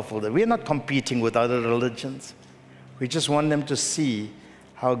how powerful that. We're not competing with other religions. We just want them to see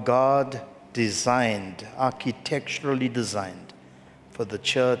how God designed, architecturally designed, for the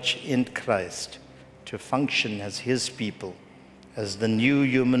church in Christ to function as his people, as the new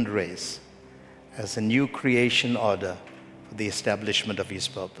human race, as a new creation order for the establishment of his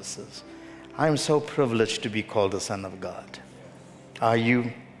purposes. I am so privileged to be called the Son of God. Are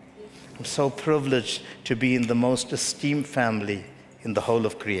you? I'm so privileged to be in the most esteemed family in the whole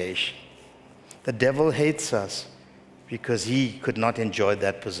of creation. The devil hates us because he could not enjoy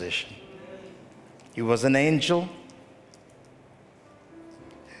that position. He was an angel,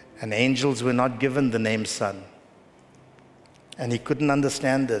 and angels were not given the name Son. And he couldn't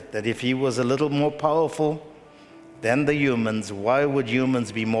understand it, that if he was a little more powerful than the humans, why would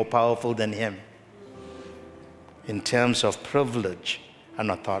humans be more powerful than him in terms of privilege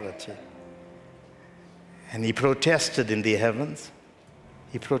and authority? And he protested in the heavens.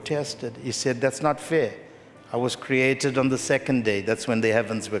 He protested. He said, that's not fair. I was created on the second day. That's when the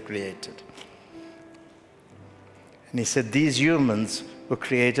heavens were created. And he said, these humans were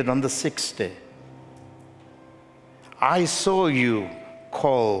created on the sixth day. I saw you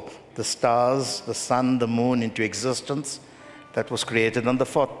call the stars, the sun, the moon into existence. That was created on the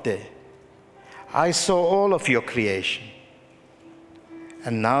fourth day. I saw all of your creation.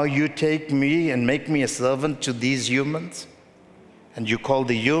 And now you take me and make me a servant to these humans? And you call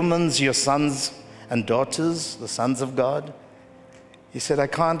the humans your sons and daughters, the sons of God? He said, I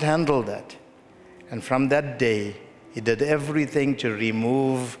can't handle that. And from that day, he did everything to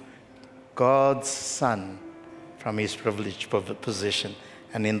remove God's Son from his privileged position.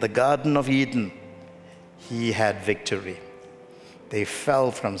 And in the Garden of Eden, he had victory. They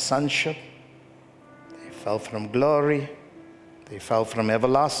fell from sonship. They fell from glory. They fell from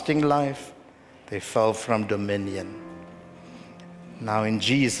everlasting life. They fell from dominion. Now in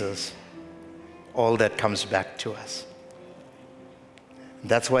Jesus, all that comes back to us.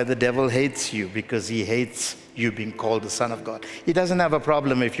 That's why the devil hates you, because he hates you being called the Son of God. He doesn't have a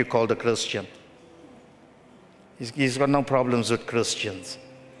problem if you're called a Christian. He's got no problems with Christians.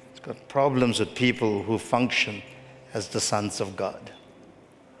 He's got problems with people who function as the sons of God.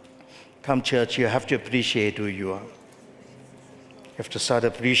 Come, church, you have to appreciate who you are. You have to start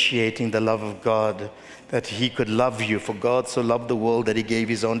appreciating the love of God, that he could love you. For God so loved the world that he gave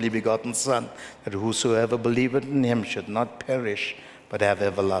his only begotten Son, that whosoever believeth in him should not perish, but have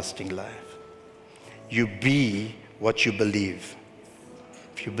everlasting life. You be what you believe.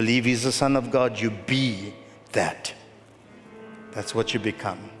 If you believe he's the Son of God, you be that. That's what you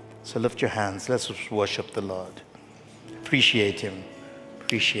become. So lift your hands. Let's worship the Lord. Appreciate him.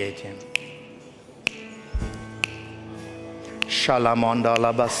 Appreciate him. Shalamonda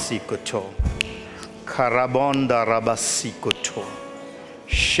labasikoto. Karabonda rabasikoto.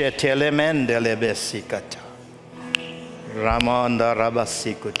 Shetelemende lebesikata. Ramonda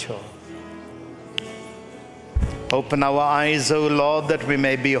rabasikoto. Open our eyes, O Lord, that we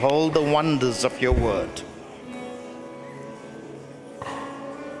may behold the wonders of your word.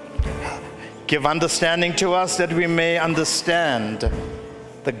 Give understanding to us that we may understand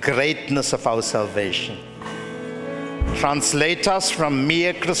the greatness of our salvation. Translate us from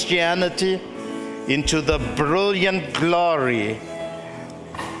mere Christianity into the brilliant glory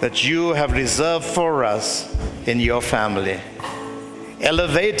that you have reserved for us in your family.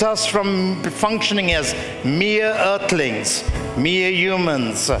 Elevate us from functioning as mere earthlings, mere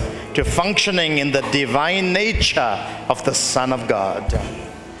humans, to functioning in the divine nature of the Son of God.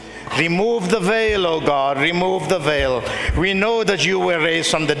 Remove the veil, O God, remove the veil. We know that you were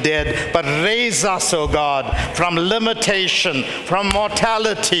raised from the dead, but raise us, O God, from limitation, from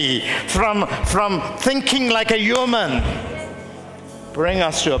mortality, from thinking like a human. Bring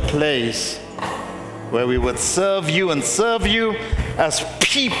us to a place where we would serve you and serve you as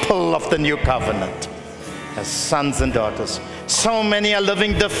people of the new covenant, as sons and daughters. So many are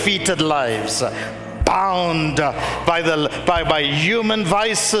living defeated lives, bound by human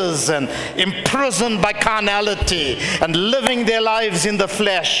vices and imprisoned by carnality and living their lives in the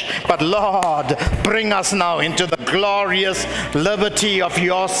flesh. But Lord, bring us now into the glorious liberty of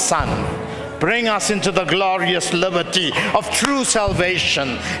your Son. Bring us into the glorious liberty of true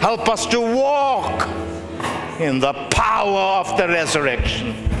salvation. Help us to walk in the power of the resurrection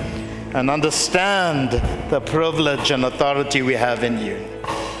and understand the privilege and authority we have in you.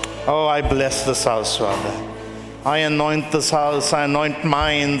 Oh, I bless this house, Father. I anoint this house. I anoint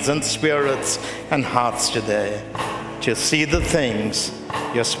minds and spirits and hearts today to see the things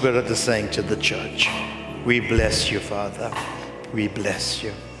your Spirit is saying to the church. We bless you, Father. We bless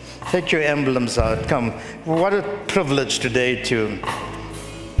you. Take your emblems out. Come. What a privilege today to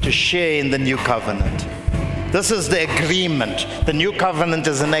share in the new covenant. This is the agreement. The new covenant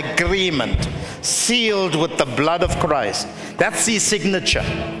is an agreement sealed with the blood of Christ. That's his signature.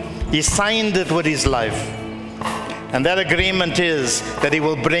 He signed it with his life. And that agreement is that he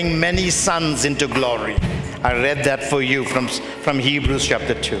will bring many sons into glory. I read that for you from Hebrews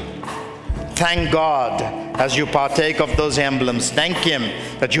chapter 2. Thank God as you partake of those emblems. Thank him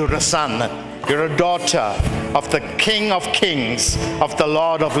that you're a son, you're a daughter of the King of Kings, of the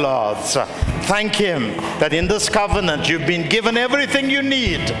Lord of Lords. Thank him that in this covenant you've been given everything you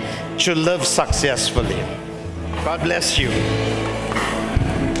need to live successfully. God bless you.